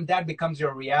norm. That becomes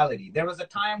your reality. There was a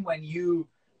time when you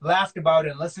laughed about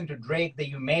and listened to Drake that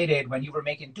you made it when you were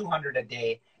making 200 a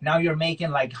day. Now you're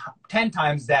making like 10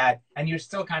 times that, and you're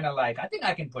still kind of like, I think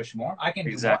I can push more. I can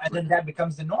do more. And then that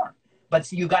becomes the norm.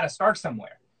 But you got to start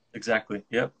somewhere. Exactly.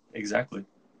 Yep. Exactly.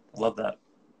 Love that.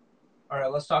 All right,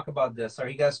 let's talk about this. Are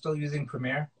you guys still using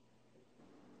Premiere?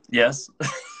 Yes.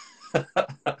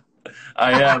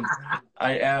 I am.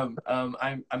 I am.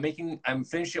 I'm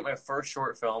finishing up my first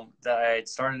short film that I had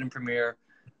started in Premiere.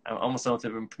 I'm almost done with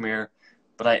it in Premiere,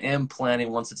 but I am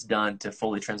planning, once it's done, to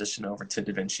fully transition over to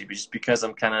DaVinci, just because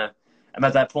I'm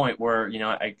at that point where,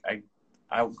 I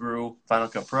outgrew Final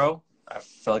Cut Pro. I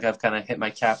feel like I've kind of hit my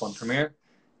cap on Premiere,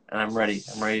 and I'm ready.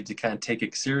 I'm ready to kind of take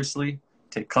it seriously,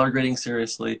 take color grading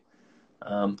seriously,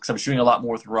 because I'm shooting a lot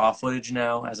more with raw footage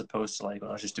now, as opposed to like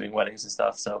when I was just doing weddings and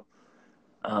stuff. So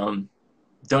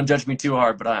don't judge me too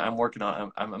hard, but I'm working on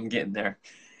it. I'm getting there.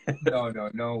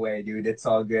 No way, dude. It's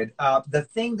all good. The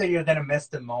thing that you're gonna miss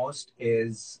the most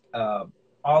is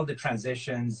all the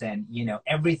transitions and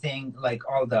everything, like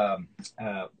all the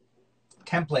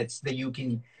templates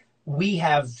that we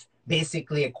have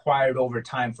basically acquired over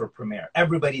time for Premiere.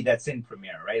 Everybody that's in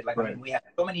Premiere, right? Like, Right. I mean, we have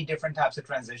so many different types of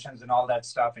transitions and all that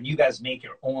stuff, and you guys make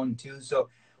your own too. So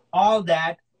all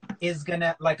that is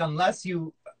gonna, like, unless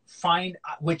you find,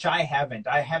 which I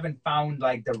haven't found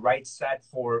like the right set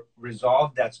for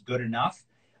Resolve that's good enough.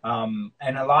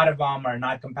 And a lot of them are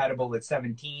not compatible with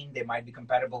 17. They might be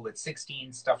compatible with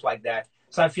 16, stuff like that.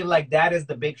 So I feel like that is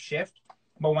the big shift.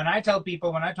 But when I talk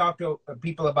to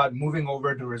people about moving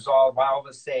over to Resolve, I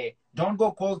always say, don't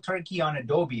go cold turkey on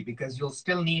Adobe, because you'll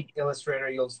still need Illustrator,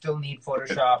 you'll still need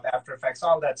Photoshop, After Effects,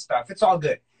 all that stuff. It's all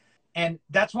good. And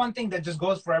that's one thing that just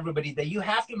goes for everybody, that you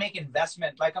have to make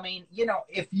investment. Like, I mean,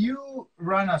 if you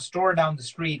run a store down the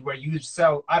street where you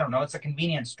sell, I don't know, it's a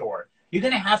convenience store, you're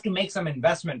going to have to make some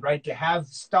investment, right? To have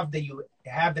stuff that you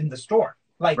have in the store,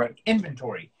 like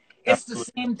inventory. It's the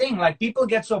same thing. Like, people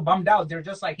get so bummed out. They're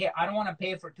just like, hey, I don't want to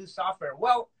pay for 2 software.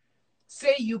 Well,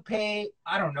 say you pay,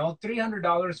 I don't know,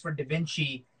 $300 for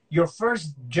DaVinci. Your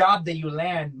first job that you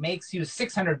land makes you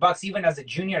 $600, even as a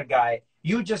junior guy.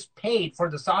 You just paid for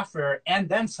the software and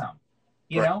then some,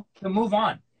 to move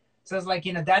on. So it's like,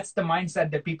 that's the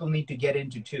mindset that people need to get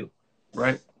into too.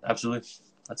 Right. Absolutely.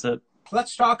 That's it.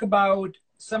 Let's talk about,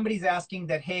 somebody's asking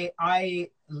that, hey, I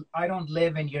don't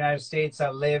live in the United States.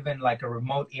 I live in like a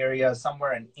remote area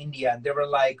somewhere in India. And they were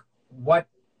like, what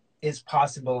is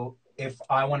possible if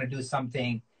I want to do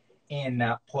something in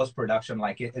post-production?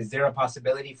 Like, is there a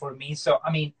possibility for me? So,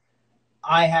 I mean,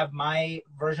 I have my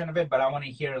version of it, but I want to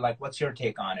hear, like, what's your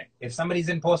take on it? If somebody's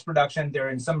in post-production, they're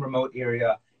in some remote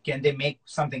area, can they make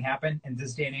something happen in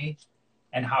this day and age?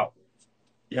 And how?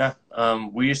 Yeah.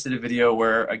 We just did a video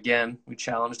where, again, we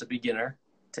challenged a beginner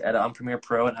to edit on Premiere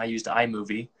Pro, and I used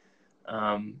iMovie.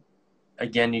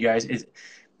 Again, you guys,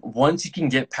 once you can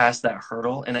get past that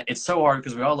hurdle, and it's so hard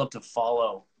because we all love to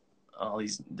follow all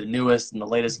the newest and the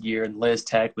latest gear and the latest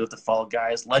tech. We have to follow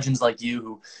guys, legends like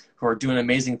you who are doing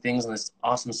amazing things on this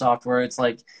awesome software. It's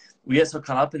like we get so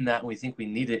caught up in that and we think we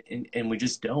need it, and we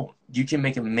just don't. You can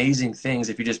make amazing things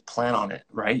if you just plan on it,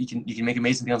 right? You can make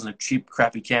amazing things on a cheap,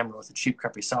 crappy camera with a cheap,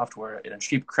 crappy software in a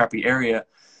cheap, crappy area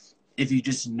if you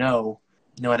just know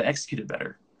how to execute it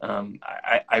better.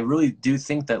 I really do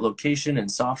think that location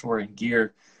and software and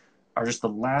gear are just the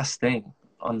last thing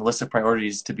on the list of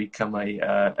priorities to become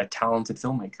a talented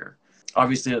filmmaker.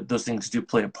 Obviously, those things do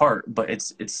play a part, but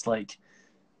it's like,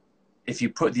 if you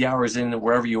put the hours in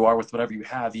wherever you are with whatever you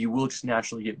have, you will just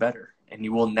naturally get better. And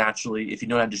you will naturally, if you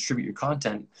know how to distribute your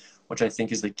content, which I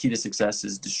think is the key to success,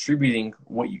 is distributing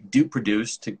what you do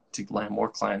produce to land more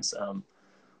clients.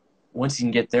 Once you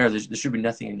can get there should be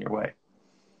nothing in your way.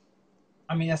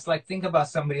 I mean, it's like, think about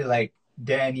somebody like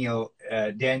Daniel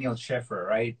Scheffer,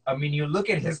 right? I mean, you look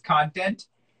at his content,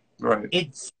 right?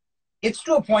 It's it's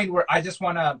to a point where I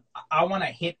want to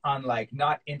hit on like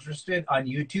not interested on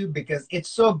YouTube because it's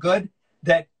so good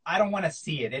that I don't want to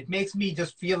see it. It makes me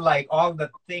just feel like all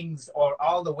the things or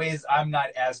all the ways I'm not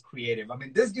as creative. I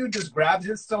mean, this dude just grabs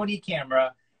his Sony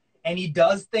camera and he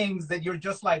does things that you're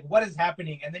just like, what is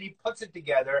happening? And then he puts it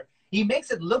together. He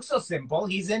makes it look so simple.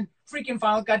 He's in freaking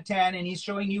Final Cut 10 and he's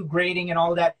showing you grading and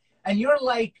all that. And you're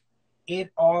like,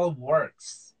 it all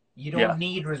works. You don't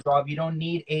need Resolve. You don't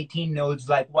need 18 nodes.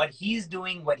 Like what he's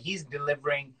doing, what he's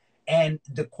delivering, and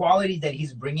the quality that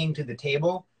he's bringing to the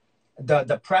table,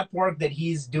 the prep work that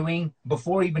he's doing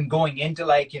before even going into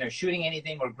like, shooting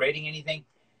anything or grading anything,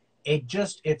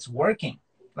 it's working.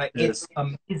 Like it's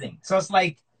amazing. So it's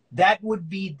like, that would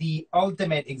be the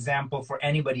ultimate example for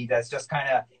anybody that's just kind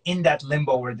of in that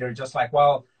limbo where they're just like,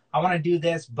 well, I want to do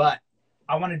this, but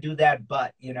I want to do that,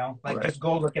 but, just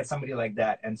go look at somebody like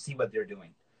that and see what they're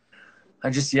doing.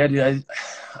 Dude,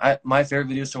 my favorite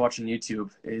videos to watch on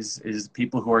YouTube is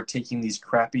people who are taking these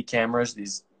crappy cameras,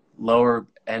 these lower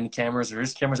end cameras, or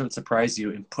just cameras that would surprise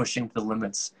you, and pushing to the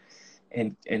limits.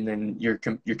 And then you're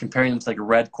comparing them to like a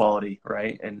red quality,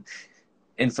 right?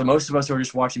 And for most of us who are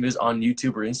just watching videos on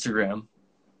YouTube or Instagram,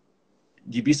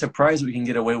 you'd be surprised what you can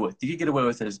get away with. You could get away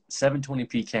with a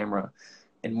 720p camera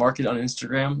and market it on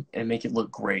Instagram and make it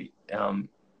look great.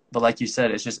 But like you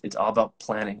said, it's all about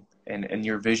planning and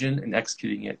your vision and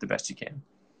executing it the best you can.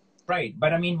 Right.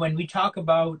 But I mean, when we talk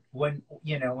about when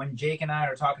Jake and I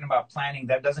are talking about planning,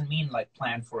 that doesn't mean like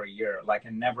plan for a year, like,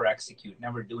 and never execute,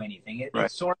 never do anything.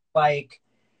 It's sort of like,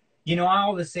 I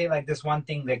always say like this one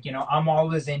thing that, I'm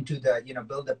always into the,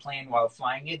 build a plane while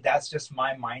flying it. That's just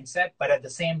my mindset. But at the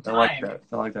same time,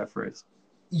 I like that phrase.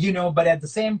 But at the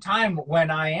same time, when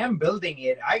I am building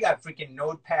it, I got freaking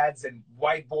notepads and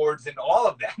whiteboards and all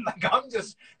of that. Like I'm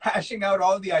just hashing out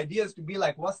all the ideas to be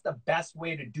like, what's the best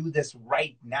way to do this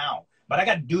right now? But I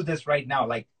got to do this right now.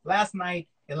 Like last night,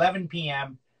 11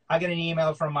 p.m., I got an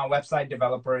email from my website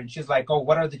developer and she's like, oh,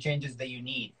 what are the changes that you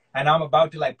need? And I'm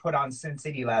about to like put on Sin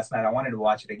City last night. I wanted to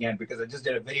watch it again because I just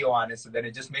did a video on it. So then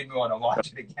it just made me want to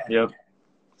watch it again. Yep.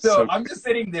 So I'm just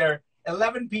sitting there,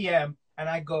 11 p.m., and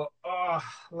I go, oh,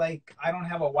 like, I don't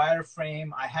have a wireframe.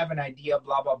 I have an idea,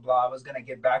 blah, blah, blah. I was going to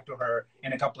get back to her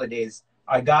in a couple of days.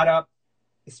 I got up,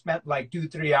 spent like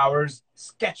 2-3 hours,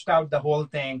 sketched out the whole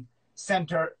thing, sent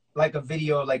her like a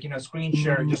video, like, screen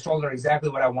share, just told her exactly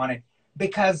what I wanted.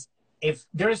 Because if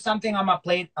there is something on my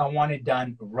plate, I want it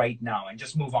done right now and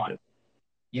just move on,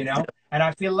 And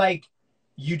I feel like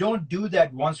you don't do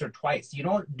that once or twice. You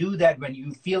don't do that when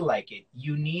you feel like it.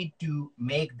 You need to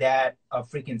make that a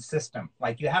freaking system.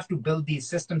 Like you have to build these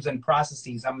systems and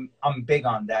processes. I'm big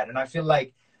on that. And I feel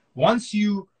like once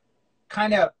you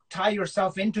kind of tie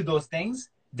yourself into those things,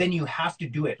 then you have to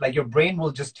do it. Like your brain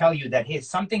will just tell you that, hey,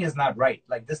 something is not right.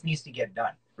 Like this needs to get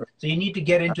done. So you need to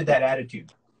get into that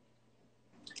attitude.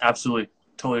 Absolutely.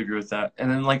 Totally agree with that. And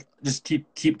then like, just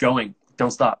keep going.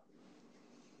 Don't stop.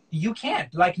 You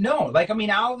can't. Like, no. Like, I mean,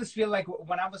 I always feel like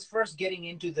when I was first getting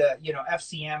into the,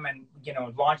 FCM and,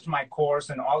 launched my course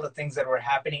and all the things that were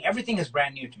happening, everything is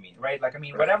brand new to me, right? Like, I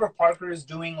mean, whatever Parker is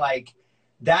doing, like,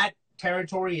 that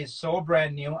territory is so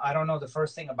brand new. I don't know the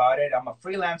first thing about it. I'm a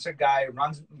freelancer guy, who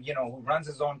runs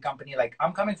his own company. Like,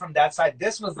 I'm coming from that side.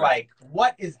 This was like,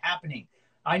 what is happening?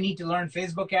 I need to learn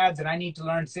Facebook ads and I need to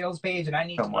learn sales page and I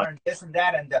need to learn this and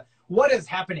that. And what is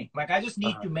happening? Like, I just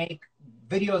need to make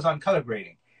videos on color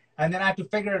grading. And then I had to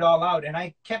figure it all out. And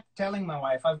I kept telling my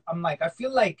wife, I'm like, I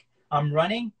feel like I'm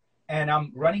running and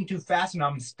I'm running too fast and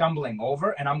I'm stumbling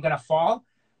over and I'm going to fall,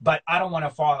 but I don't want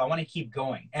to fall. I want to keep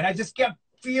going. And I just kept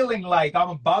feeling like I'm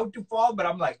about to fall, but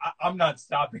I'm like, I'm not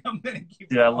stopping. I'm going to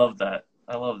keep going. I love that.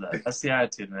 I love that. That's the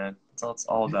attitude, man. That's all it's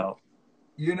all about.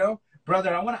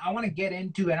 Brother, I want to get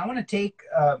into, and I want to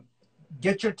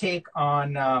get your take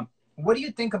on what do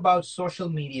you think about social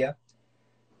media?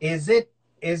 Is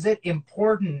it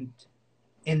important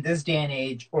in this day and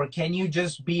age, or can you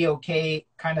just be okay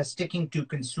kind of sticking to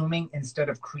consuming instead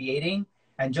of creating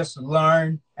and just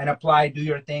learn and apply, do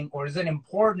your thing? Or is it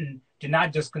important to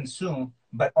not just consume,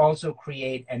 but also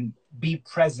create and be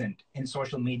present in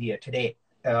social media today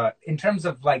in terms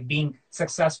of like being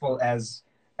successful as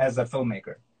a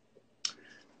filmmaker?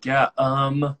 Yeah.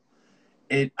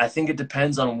 I think it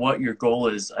depends on what your goal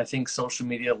is. I think social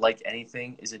media, like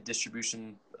anything, is a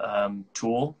distribution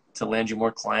tool to land you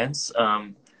more clients.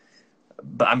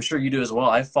 But I'm sure you do as well.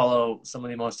 I follow some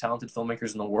of the most talented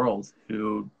filmmakers in the world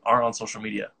who are on social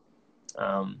media.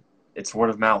 It's word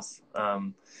of mouth.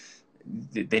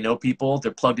 They know people.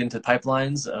 They're plugged into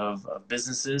pipelines of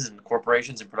businesses and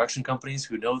corporations and production companies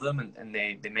who know them, and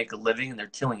they make a living and they're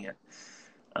killing it.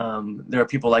 There are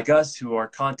people like us who are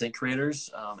content creators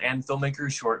and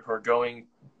filmmakers who are going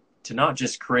to not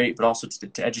just create, but also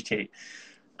to educate.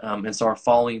 And so our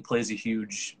following plays a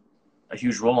huge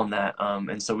role in that.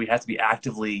 And so we have to be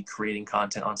actively creating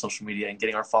content on social media and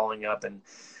getting our following up.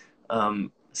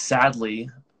 And sadly,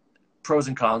 pros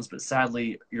and cons, but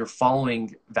sadly, your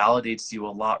following validates you a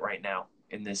lot right now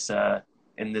in this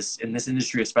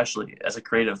industry, especially as a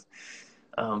creative.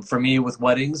 For me, with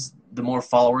weddings, the more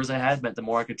followers I had meant the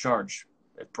more I could charge.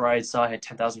 If bride saw I had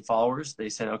 10,000 followers, they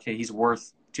said, okay, he's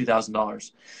worth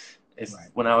 $2,000. If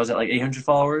when I was at like 800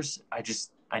 followers,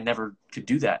 I never could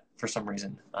do that for some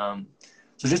reason. So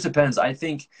it just depends. I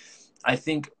think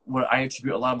what I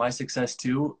attribute a lot of my success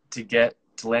to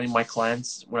landing my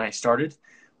clients when I started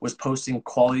was posting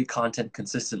quality content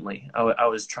consistently. I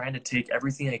was trying to take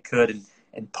everything I could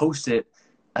and post it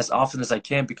as often as I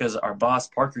can, because our boss,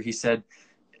 Parker, he said,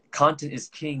 content is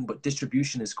king, but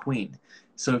distribution is queen.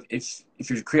 So if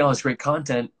you're creating all this great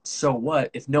content, so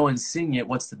what? If no one's seeing it,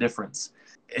 what's the difference?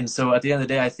 And so at the end of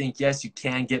the day, I think, yes, you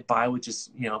can get by with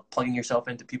just, plugging yourself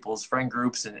into people's friend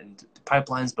groups and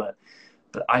pipelines. But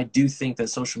I do think that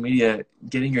social media,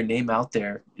 getting your name out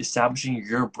there, establishing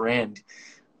your brand,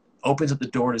 opens up the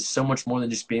door to so much more than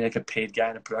just being like a paid guy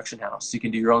in a production house. You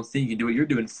can do your own thing. You can do what you're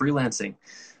doing, freelancing.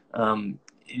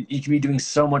 You can be doing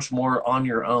so much more on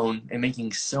your own and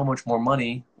making so much more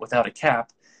money without a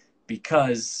cap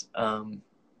because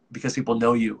people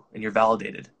know you and you're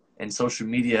validated. And social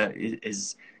media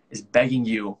is begging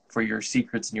you for your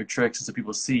secrets and your tricks. And so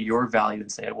people see your value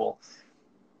and say, well,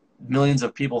 millions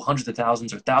of people, hundreds of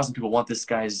thousands or thousands of people want this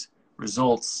guy's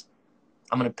results.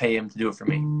 I'm going to pay him to do it for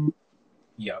me.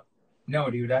 Yeah. No,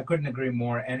 dude, I couldn't agree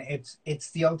more. And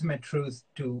it's the ultimate truth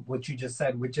to what you just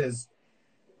said, which is,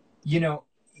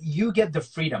 you get the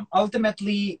freedom.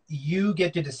 Ultimately, you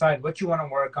get to decide what you want to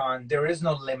work on. There is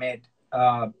no limit.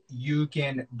 You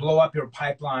can blow up your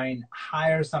pipeline,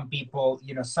 hire some people,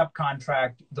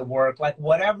 subcontract the work, like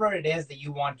whatever it is that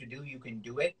you want to do, you can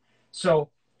do it. So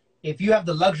if you have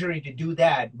the luxury to do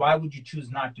that, why would you choose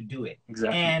not to do it?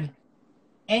 Exactly. And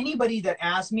anybody that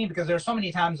asks me, because there's so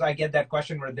many times I get that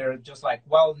question where they're just like,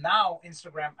 well, now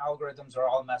Instagram algorithms are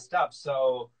all messed up.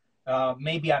 So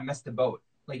maybe I missed the boat.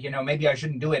 Like, maybe I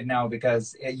shouldn't do it now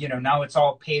because, now it's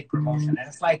all paid promotion. And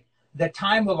it's like, the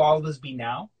time will always be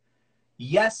now.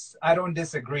 Yes, I don't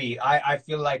disagree. I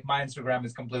feel like my Instagram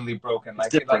is completely broken. Like,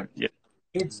 it's different. Yeah.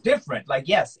 It's different. Like,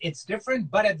 yes, it's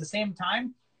different. But at the same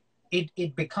time,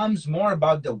 it becomes more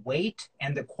about the weight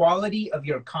and the quality of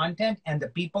your content and the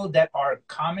people that are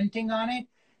commenting on it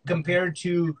compared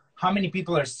to how many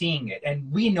people are seeing it.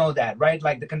 And we know that, right?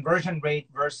 Like the conversion rate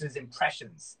versus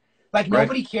impressions. Like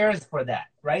nobody cares for that,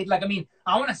 right? Like, I mean,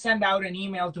 I want to send out an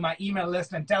email to my email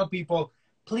list and tell people,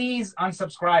 please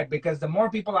unsubscribe, because the more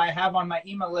people I have on my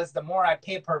email list, the more I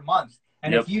pay per month.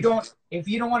 And if you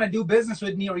don't want to do business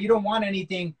with me, or you don't want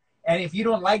anything, and if you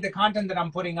don't like the content that I'm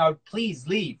putting out, please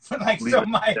leave. Like, leave so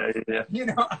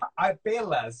I pay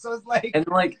less. So it's like, and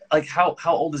like how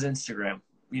old is Instagram?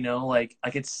 Like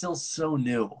it's still so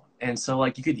new. And so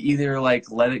like you could either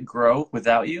like let it grow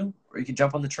without you, or you could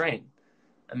jump on the train.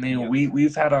 I mean,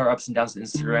 we've had our ups and downs with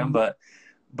Instagram,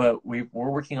 but we're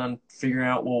working on figuring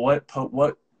out, well,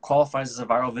 what qualifies as a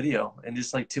viral video. And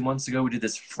just like 2 months ago, we did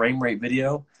this frame rate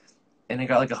video, and it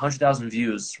got like 100,000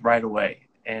 views right away.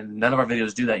 And none of our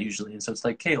videos do that usually. And so it's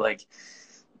like, hey, like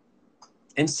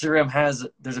Instagram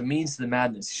there's a means to the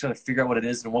madness. You just gotta figure out what it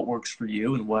is and what works for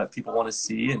you and what people want to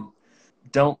see. And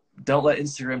don't let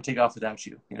Instagram take off without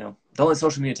you. Don't let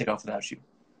social media take off without you.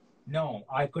 No,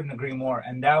 I couldn't agree more.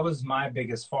 And that was my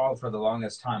biggest fall for the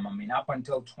longest time. I mean, up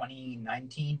until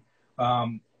 2019,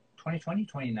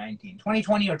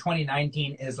 2020 or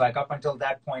 2019 is like, up until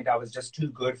that point, I was just too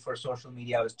good for social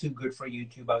media. I was too good for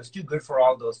YouTube. I was too good for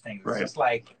all those things. It's just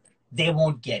like, they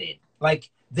won't get it.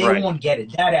 Like, they won't get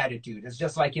it. That attitude. It's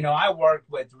just like, I worked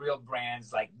with real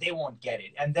brands, like they won't get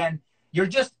it. And then you're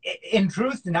just, in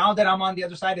truth, now that I'm on the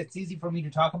other side, it's easy for me to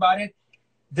talk about it.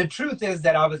 The truth is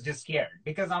that I was just scared,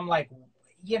 because I'm like,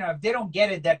 if they don't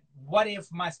get it, that what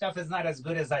if my stuff is not as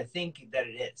good as I think that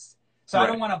it is? So I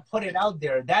don't want to put it out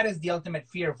there. That is the ultimate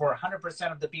fear for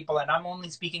 100% of the people. And I'm only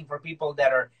speaking for people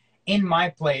that are in my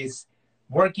place,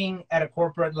 working at a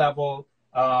corporate level,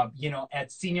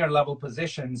 at senior level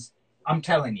positions. I'm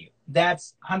telling you,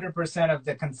 that's 100% of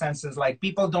the consensus. Like,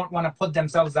 people don't want to put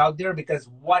themselves out there, because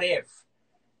what if,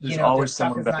 there's always their stuff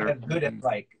someone is better. not as good as,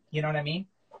 like, you know what I mean?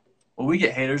 Well, we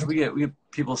get haters. We get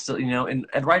people still, and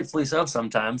rightfully so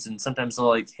sometimes. And sometimes they'll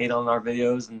like hate on our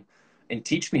videos and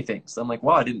teach me things. I'm like,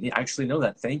 wow, I didn't actually know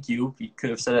that. Thank you. You could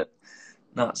have said it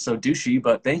not so douchey,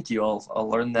 but thank you. I'll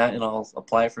learn that and I'll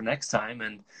apply it for next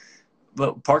time.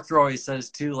 But Parker always says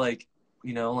too, like,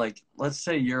 you know, like, let's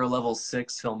say you're a level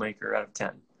 6 filmmaker out of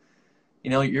 10. You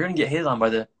know, you're going to get hit on by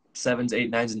the 7s, 8,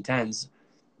 9s, and 10s,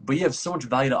 but you have so much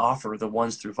value to offer the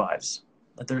 1s through 5s.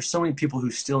 Like, there's so many people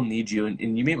who still need you,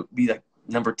 and you may be like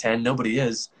number 10, nobody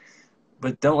is,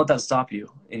 but don't let that stop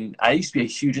you. And I used to be a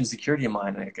huge insecurity of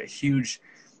mine, like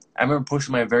I remember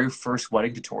pushing my very first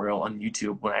wedding tutorial on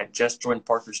YouTube when I had just joined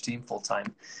Parker's team full time.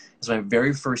 It was my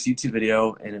very first YouTube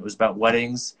video, and it was about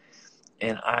weddings.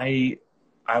 And I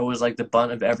was like the butt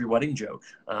of every wedding joke.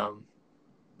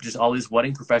 Just all these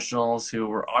wedding professionals who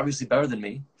were obviously better than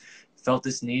me felt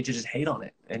this need to just hate on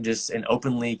it and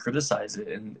openly criticize it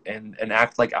and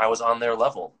act like I was on their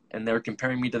level, and they were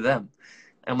comparing me to them.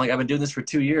 And I'm like, I've been doing this for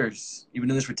 2 years. You've been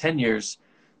doing this for 10 years.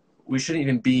 We shouldn't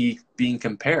even be being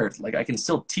compared. Like, I can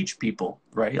still teach people,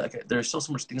 right? Like, there's still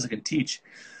so much things I can teach.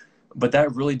 But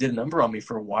that really did a number on me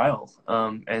for a while.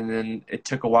 And then it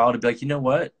took a while to be like, you know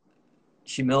what?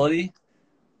 Humility,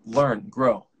 learn,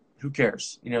 grow. Who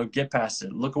cares? You know, get past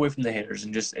it. Look away from the haters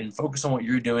and focus on what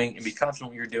you're doing and be confident in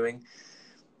what you're doing.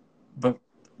 But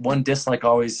one dislike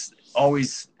always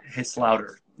hits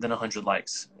louder than 100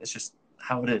 likes. It's just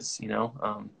how it is, you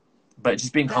know? But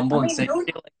just being humble and saying,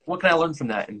 hey, like, what can I learn from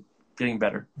that, and getting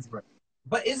better.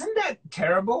 But isn't that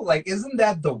terrible? Like, isn't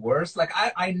that the worst? Like,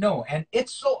 I know. And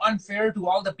it's so unfair to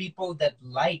all the people that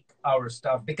like our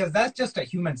stuff, because that's just a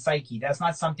human psyche. That's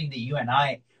not something that you and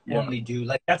I only do.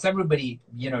 Like, that's everybody,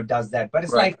 you know, does that. But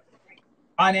it's like,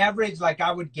 on average, like,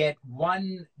 I would get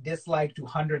 1 dislike to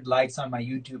 100 likes on my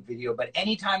YouTube video. But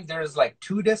anytime there's like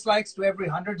 2 dislikes to every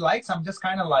 100 likes, I'm just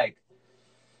kind of like,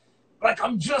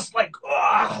 I'm just like,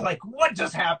 oh, like, what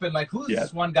just happened? Like, who's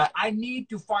this one guy? I need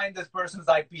to find this person's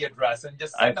IP address and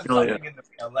just send them something in the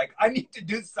mail. Like, I need to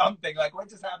do something. Like, what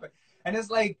just happened? And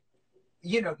it's like,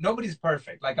 you know, nobody's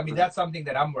perfect. Like, I mean, that's something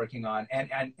that I'm working on.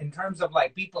 And in terms of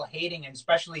like people hating, and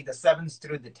especially the 7s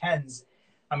through the 10s,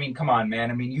 I mean, come on, man.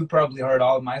 I mean, you probably heard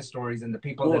all of my stories and the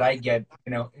people that I get,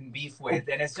 you know, in beef with.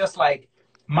 And it's just like,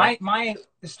 my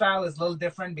style is a little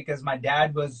different because my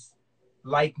dad was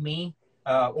like me.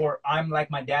 Or I'm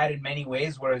like my dad in many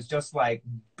ways, where it's just like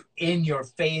in your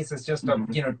face. It's just a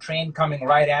you know, train coming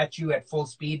right at you at full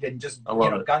speed and just, you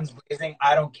know, guns blazing.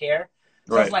 I don't care.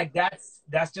 So it's like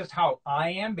that's just how I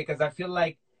am, because I feel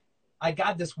like I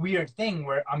got this weird thing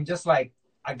where I'm just like,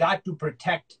 I got to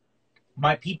protect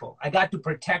my people. I got to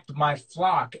protect my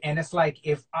flock. And it's like,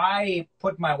 if I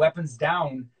put my weapons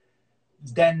down,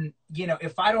 then, you know,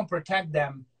 if I don't protect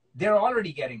them, they're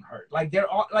already getting hurt. Like, they're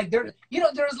you know,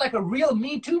 there's like a real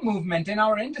Me Too movement in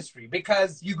our industry,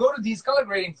 because you go to these color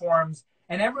grading forums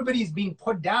and everybody's being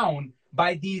put down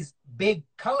by these big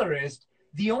colorists.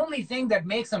 The only thing that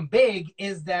makes them big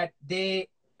is that they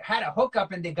had a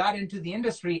hookup and they got into the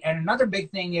industry. And another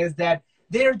big thing is that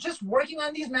they're just working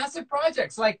on these massive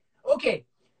projects. Like, okay,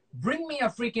 bring me a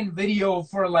freaking video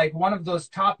for like one of those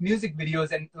top music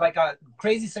videos and like a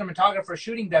crazy cinematographer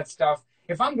shooting that stuff.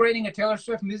 If I'm grading a Taylor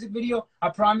Swift music video, I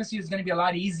promise you it's going to be a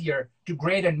lot easier to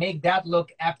grade and make that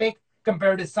look epic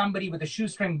compared to somebody with a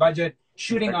shoestring budget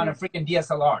shooting on a freaking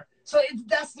DSLR. So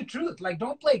that's the truth. Like,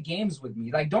 don't play games with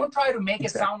me. Like, don't try to make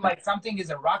it sound like something is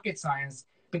a rocket science,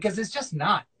 because it's just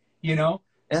not, you know?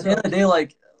 And at the end of the day,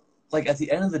 like at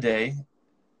the end of the day,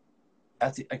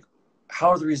 like, how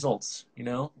are the results? You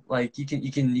know, like, you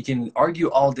can argue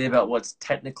all day about what's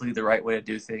technically the right way to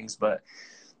do things, but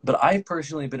I've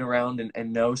personally been around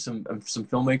and know some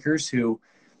filmmakers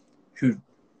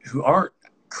who aren't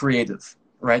creative,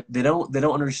 right? They don't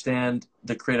understand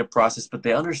the creative process, but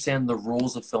they understand the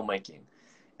rules of filmmaking,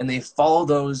 and they follow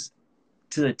those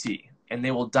to the T, and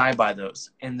they will die by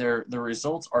those, and their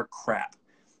results are crap.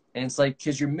 And it's like,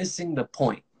 because you're missing the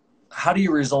point. How do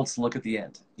your results look at the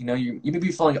end? You know, you may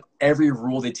be following every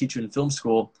rule they teach you in film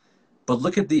school, but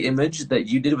look at the image that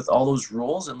you did with all those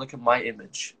rules, and look at my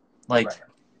image. Like,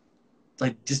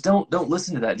 just don't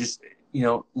listen to that. Just, you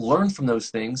know, learn from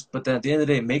those things. But then at the end of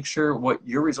the day, make sure what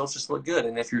your results just look good.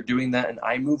 And if you're doing that in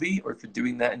iMovie, or if you're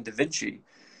doing that in DaVinci,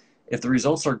 if the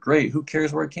results are great, who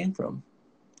cares where it came from?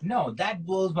 No, that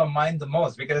blows my mind the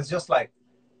most, because it's just like,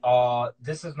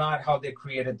 this is not how they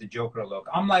created the Joker look.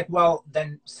 I'm like, well,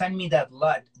 then send me that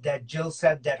LUT that Jill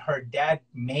said that her dad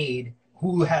made,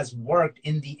 who has worked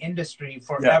in the industry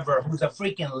forever, who's a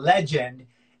freaking legend.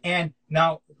 And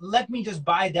now let me just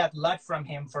buy that LUT from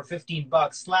him for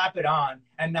 $15, slap it on,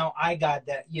 and now I got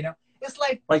that, you know? It's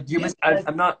like you're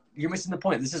missing the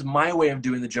point. This is my way of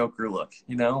doing the Joker look,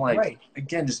 you know? Like,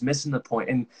 again, just missing the point.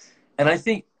 And I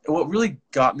think what really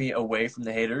got me away from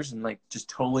the haters, and like, just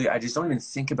totally, I just don't even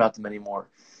think about them anymore.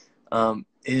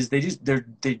 is they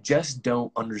just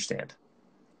don't understand.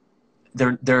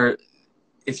 They're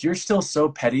if you're still so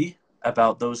petty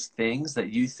about those things that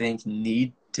you think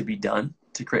need to be done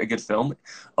to create a good film,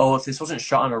 oh, if this wasn't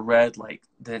shot on a red light,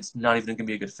 then it's not even going to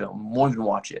be a good film. Won't even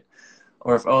watch it.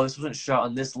 Or if, oh, this wasn't shot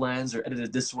on this lens or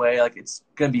edited this way, like it's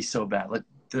going to be so bad. Like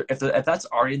if that's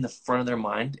already in the front of their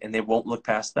mind and they won't look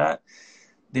past that,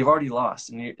 they've already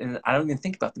lost. And I don't even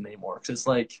think about them anymore. Because it's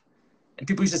like, and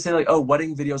people used to say like, oh,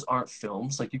 wedding videos aren't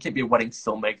films. Like you can't be a wedding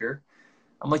filmmaker.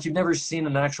 I'm like, you've never seen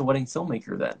an actual wedding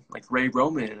filmmaker then, like Ray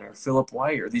Roman or Philip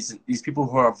White or these people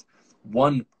who have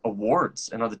won awards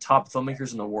and are the top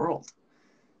filmmakers in the world.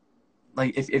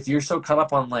 Like if you're so caught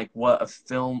up on like what a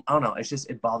film, I don't know,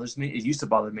 it bothers me. It used to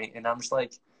bother me, and I'm just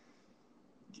like,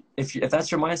 if that's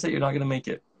your mindset, you're not gonna make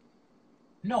it.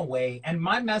 No way. And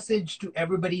my message to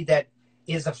everybody that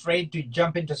is afraid to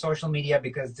jump into social media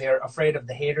because they're afraid of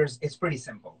the haters, it's pretty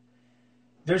simple.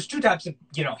 There's two types of,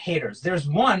 haters. There's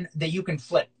one that you can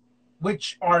flip,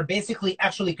 which are basically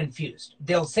actually confused.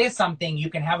 They'll say something, you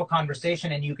can have a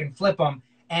conversation and you can flip them.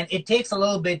 And it takes a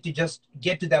little bit to just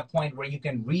get to that point where you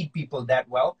can read people that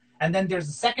well. And then there's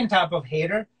the second type of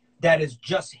hater that is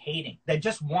just hating, that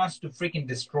just wants to freaking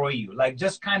destroy you. Like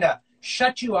just kind of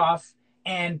shut you off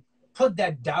and put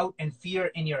that doubt and fear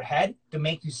in your head to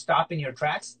make you stop in your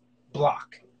tracks.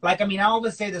 Block. Like, I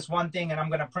always say this one thing, and I'm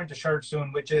going to print a shirt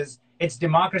soon, which is, it's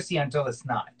democracy until it's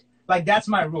not. Like, that's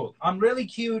my rule. I'm really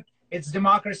cute. It's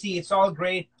democracy. It's all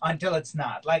great until it's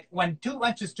not. Like, when too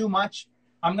much is too much,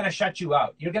 I'm going to shut you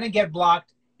out. You're going to get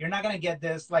blocked. You're not going to get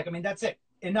this. Like, that's it.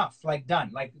 Enough. Like,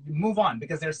 done. Like, move on.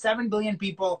 Because there's 7 billion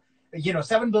people,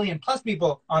 7 billion plus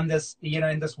people on this,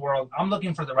 in this world. I'm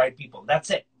looking for the right people. That's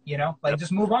it. Like,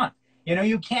 just move on.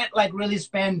 You can't, like, really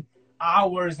spend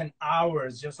hours and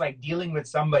hours just, like, dealing with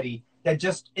somebody that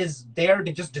just is there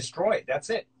to just destroy it. That's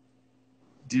it.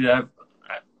 Dude,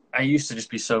 I used to just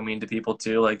be so mean to people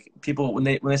too. Like people when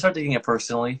they start taking it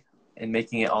personally and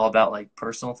making it all about like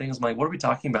personal things, I'm like, what are we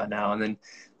talking about now? And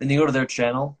then you go to their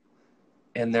channel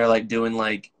and they're like doing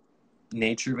like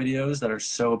nature videos that are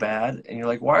so bad, and you're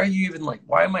like, why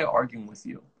am I arguing with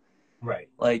you? Right.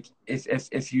 Like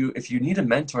if you need a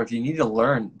mentor, if you need to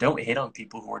learn, don't hate on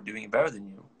people who are doing it better than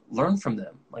you. Learn from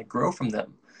them, like grow from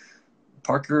them.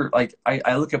 Parker, like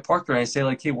I look at Parker and I say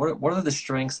like, hey, what are the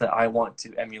strengths that I want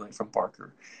to emulate from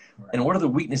Parker? Right. And what are the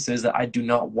weaknesses that I do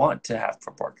not want to have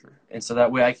from Parker? And so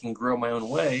that way I can grow my own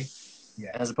way.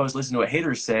 Yeah. As opposed to listening to what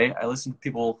haters say, I listen to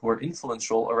people who are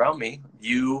influential around me.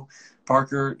 You,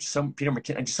 Parker, Peter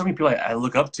McKinnon, just so many people I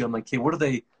look up to. I'm like, hey, what do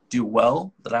they do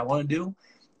well that I want to do?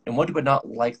 And what do I not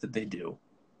like that they do?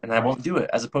 And I won't do it.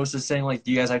 As opposed to saying like,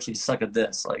 you guys actually suck at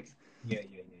this. Like, yeah.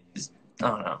 I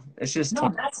don't know. It's just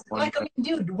no. That's like,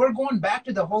 dude, we're going back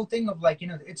to the whole thing of like,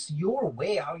 it's your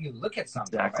way how you look at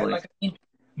something. Exactly.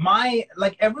 Right?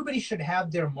 Like, everybody should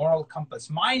have their moral compass.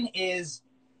 Mine is,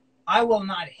 I will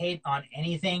not hate on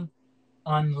anything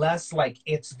unless like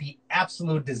it's the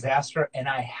absolute disaster and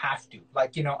I have to.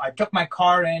 Like, I took my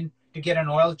car in to get an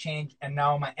oil change and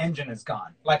now my engine is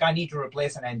gone. Like, I need to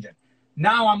replace an engine.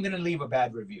 Now I'm gonna leave a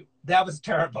bad review. That was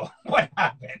terrible. What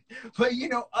happened? But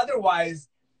otherwise,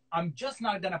 I'm just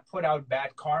not going to put out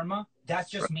bad karma. That's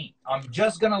just me. I'm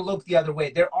just going to look the other way.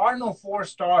 There are no 4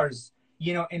 stars,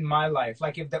 in my life.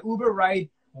 Like if the Uber ride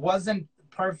wasn't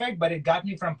perfect, but it got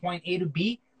me from point A to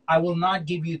B, I will not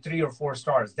give you 3 or 4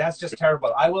 stars. That's just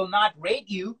terrible. I will not rate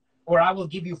you, or I will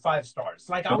give you 5 stars.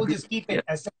 Like I will just keep it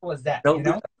as simple as that,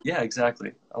 Yeah,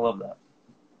 exactly. I love that.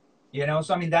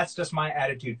 So that's just my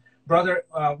attitude. Brother,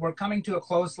 we're coming to a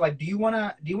close. Like, do you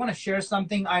wanna share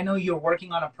something? I know you're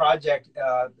working on a project.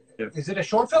 Is it a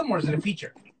short film or is it a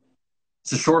feature?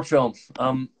 It's a short film.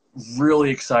 I'm really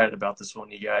excited about this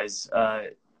one, you guys.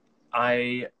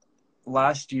 Early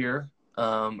last year,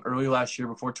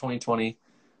 before 2020,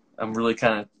 really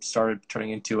kind of started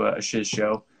turning into a shiz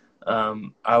show.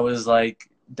 I was like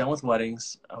done with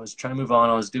weddings. I was trying to move on.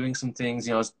 I was doing some things.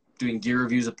 I was doing gear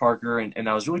reviews at Parker, and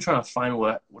I was really trying to find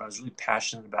what I was really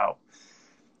passionate about.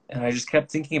 And I just kept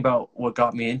thinking about what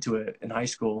got me into it in high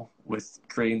school with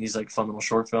creating these like fun little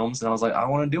short films. And I was like, I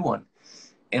want to do one.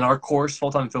 In our course,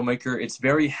 Full-Time Filmmaker, it's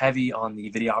very heavy on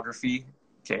the videography.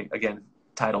 Okay, again,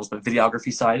 titles, but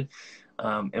videography side.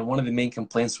 And one of the main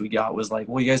complaints we got was like,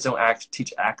 well, you guys don't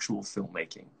teach actual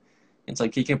filmmaking. It's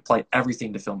like you can apply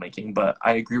everything to filmmaking, but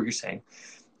I agree with what you're saying.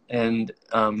 And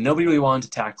nobody really wanted to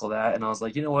tackle that. And I was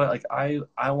like, you know what? Like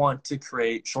I want to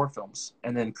create short films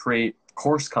and then create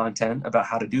course content about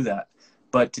how to do that.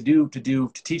 But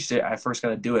to teach it, I first got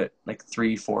to do it like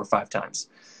 3, 4, 5 times.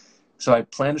 So I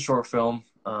planned a short film.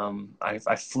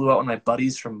 I flew out with my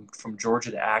buddies from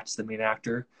Georgia to act, the main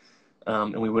actor.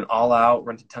 And we went all out,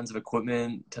 rented tons of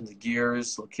equipment, tons of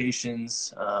gears,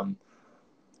 locations,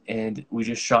 and we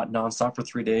just shot nonstop for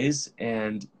 3 days.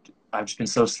 And I've just been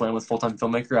so slammed with full-time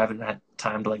filmmaker, I haven't had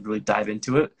time to like really dive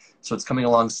into it. So it's coming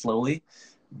along slowly,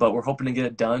 but we're hoping to get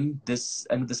it done this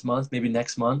end of this month, maybe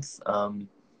next month.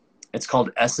 It's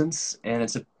called Essence, and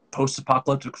it's a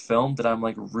post-apocalyptic film that I'm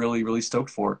like really, really stoked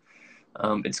for.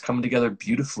 It's coming together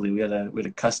beautifully. We had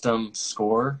a custom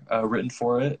score written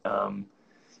for it.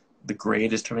 The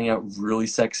grade is turning out really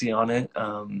sexy on it.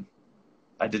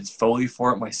 I did Foley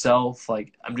for it myself.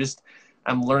 Like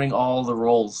I'm learning all the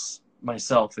roles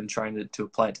myself and trying to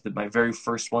apply it to my very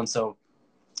first one. So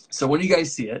when you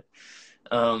guys see it,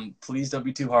 please don't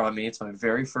be too hard on me. It's my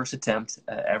very first attempt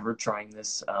at ever trying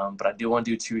this. But I do want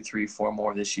to do 2, 3, 4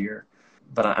 more this year.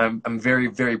 But I'm very,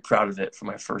 very proud of it for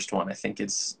my first one. I think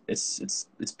it's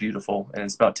beautiful, and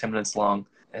it's about 10 minutes long.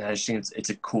 And I just think it's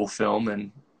a cool film,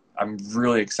 and I'm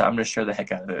really excited. I'm going to share the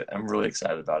heck out of it. I'm really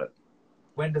excited about it.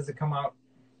 When does it come out?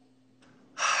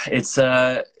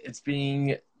 It's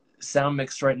being sound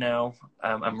mixed right now.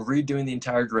 I'm redoing the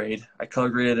entire grade. I color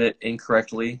graded it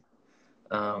incorrectly.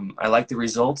 I like the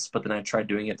results, but then I tried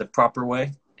doing it the proper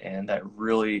way, and I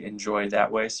really enjoy that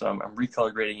way. So I'm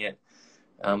recolor grading it.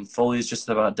 Foley is just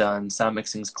about done. Sound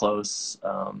mixing's close.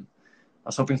 I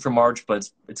was hoping for March, but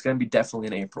it's going to be definitely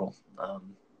in April.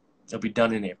 It'll be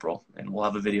done in April, and we'll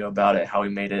have a video about it, how we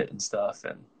made it and stuff.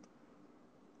 And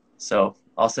so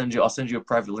I'll send you a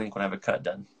private link when I have a cut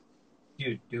done.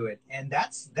 Dude, do it. And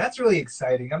that's really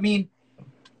exciting. I mean,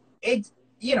 it,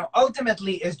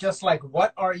 ultimately is just like,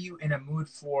 what are you in a mood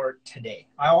for today?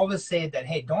 I always say that,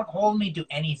 hey, don't hold me to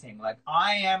anything. Like,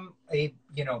 I am a,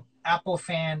 Apple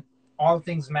fan, all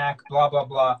things Mac, blah, blah,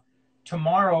 blah.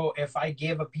 Tomorrow, if I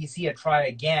give a PC a try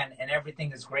again and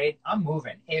everything is great, I'm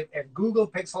moving. If Google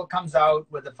Pixel comes out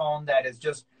with a phone that is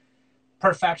just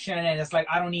perfection and it's like,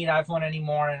 I don't need iPhone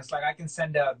anymore, and it's like I can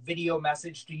send a video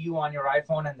message to you on your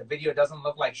iPhone and the video doesn't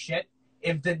look like shit.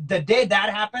 If the day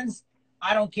that happens,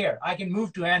 I don't care. I can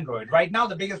move to Android. Right now,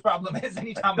 the biggest problem is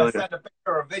anytime I send a picture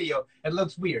or a video, it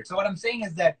looks weird. So what I'm saying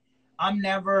is that I'm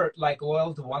never like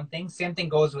loyal to one thing. Same thing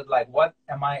goes with like, what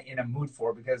am I in a mood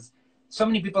for? Because so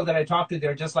many people that I talk to,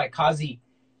 they're just like, Kazi,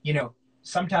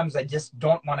 sometimes I just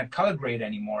don't want to color grade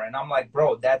anymore. And I'm like,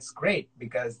 bro, that's great,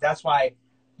 because that's why,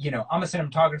 I'm a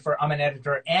cinematographer, I'm an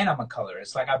editor, and I'm a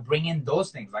colorist. Like, I bring in those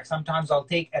things. Like, sometimes I'll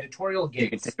take editorial gigs. You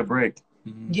can take a break.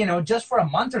 Mm-hmm. Just for a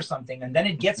month or something. And then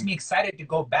it gets me excited to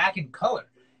go back and color.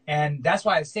 And that's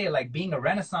why I say, like, being a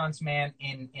Renaissance man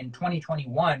in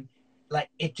 2021, like,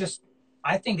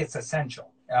 I think it's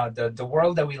essential. The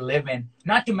world that we live in,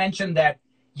 not to mention that,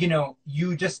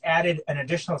 you just added an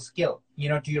additional skill,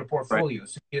 to your portfolio. Right.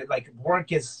 So like,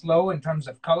 work is slow in terms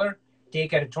of color,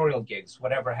 take editorial gigs,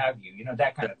 whatever have you,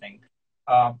 that kind of thing.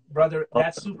 Brother,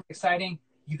 that's super exciting.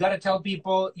 You got to tell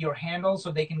people your handle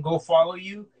so they can go follow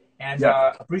you, and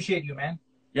appreciate you, man.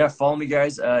 Yeah, follow me,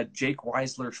 guys. Jake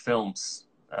Weisler Films.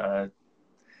 You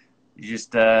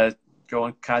just go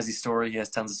on Kazi's story. He has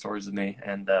tons of stories with me,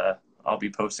 and I'll be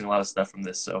posting a lot of stuff from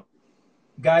this. So,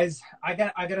 guys, I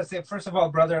gotta say, first of all,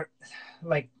 brother,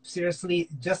 like, seriously,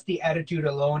 just the attitude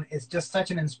alone is just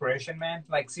such an inspiration, man.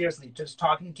 Like, seriously, just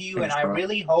talking to you. Thanks, and bro. I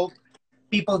really hope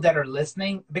people that are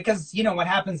listening, because what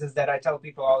happens is that I tell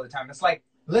people all the time, it's like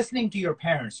listening to your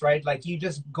parents, right? Like, you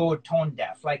just go tone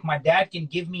deaf. Like, my dad can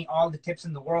give me all the tips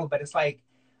in the world, but it's like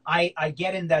I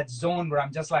get in that zone where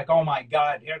I'm just like, oh my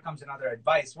God, here comes another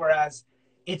advice. Whereas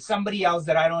it's somebody else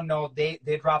that I don't know, they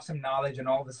drop some knowledge, and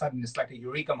all of a sudden it's like a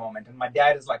eureka moment. And my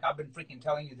dad is like, I've been freaking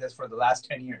telling you this for the last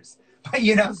 10 years.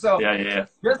 So yeah.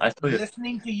 Just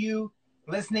listening to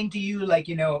you, like,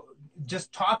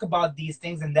 just talk about these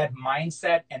things in that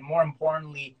mindset. And more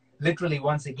importantly, literally,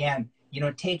 once again,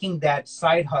 taking that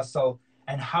side hustle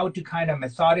and how to kind of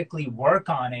methodically work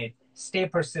on it, stay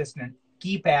persistent,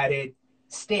 keep at it,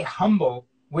 stay humble,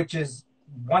 which is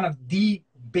one of the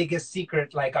biggest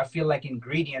secret, like, I feel like,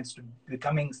 ingredients to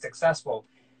becoming successful.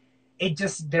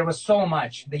 There was so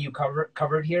much that you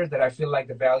covered here that I feel like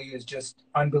the value is just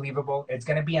unbelievable. It's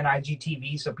going to be on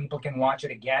IGTV so people can watch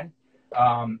it again.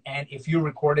 And if you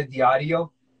recorded the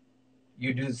audio,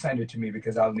 you do send it to me,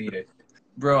 because I'll need it.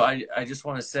 Bro, I just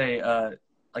want to say,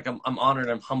 like, I'm honored,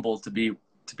 I'm humbled to be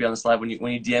on this live. When you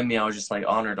DM me, I was just like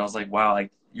honored. I was like, wow,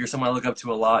 like, you're someone I look up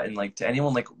to a lot. And like, to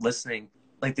anyone like listening,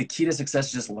 like, the key to success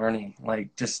is just learning,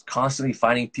 like, just constantly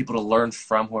finding people to learn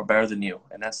from who are better than you.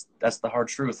 And that's the hard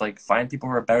truth. Like, find people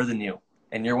who are better than you.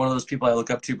 And you're one of those people I look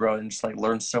up to, bro, and just like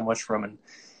learn so much from. And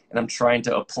I'm trying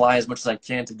to apply as much as I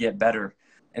can to get better.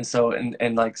 And so,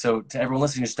 and like, so to everyone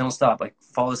listening, just don't stop. Like,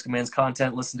 follow this man's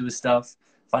content, listen to his stuff,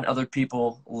 find other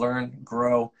people, learn,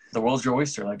 grow. The world's your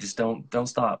oyster. Like, just don't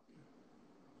stop.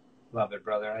 Love it,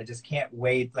 brother. I just can't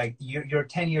wait. Like, you're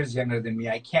 10 years younger than me.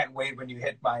 I can't wait when you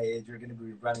hit my age. You're going to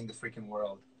be running the freaking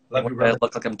world. Love you, brother. I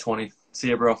look like I'm 20. See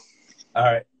ya, bro. All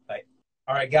right. Bye.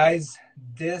 All right, guys.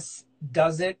 This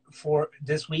does it for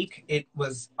this week. It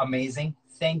was amazing.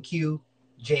 Thank you,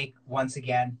 Jake, once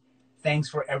again. Thanks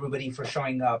for everybody for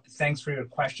showing up. Thanks for your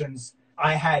questions.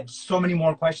 I had so many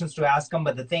more questions to ask him,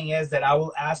 but the thing is that I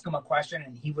will ask him a question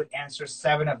and he would answer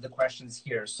 7 of the questions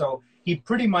here. So he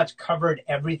pretty much covered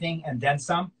everything and then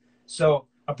some. So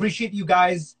appreciate you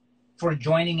guys for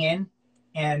joining in.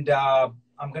 And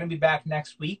I'm going to be back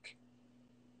next week.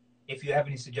 If you have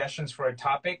any suggestions for a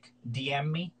topic,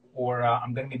 DM me, or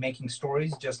I'm going to be making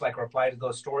stories, just like reply to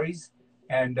those stories.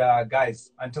 And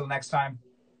guys, until next time,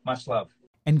 much love.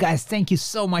 And guys, thank you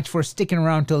so much for sticking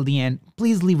around till the end.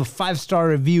 Please leave a 5-star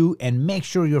review and make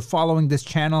sure you're following this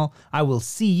channel. I will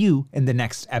see you in the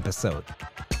next episode.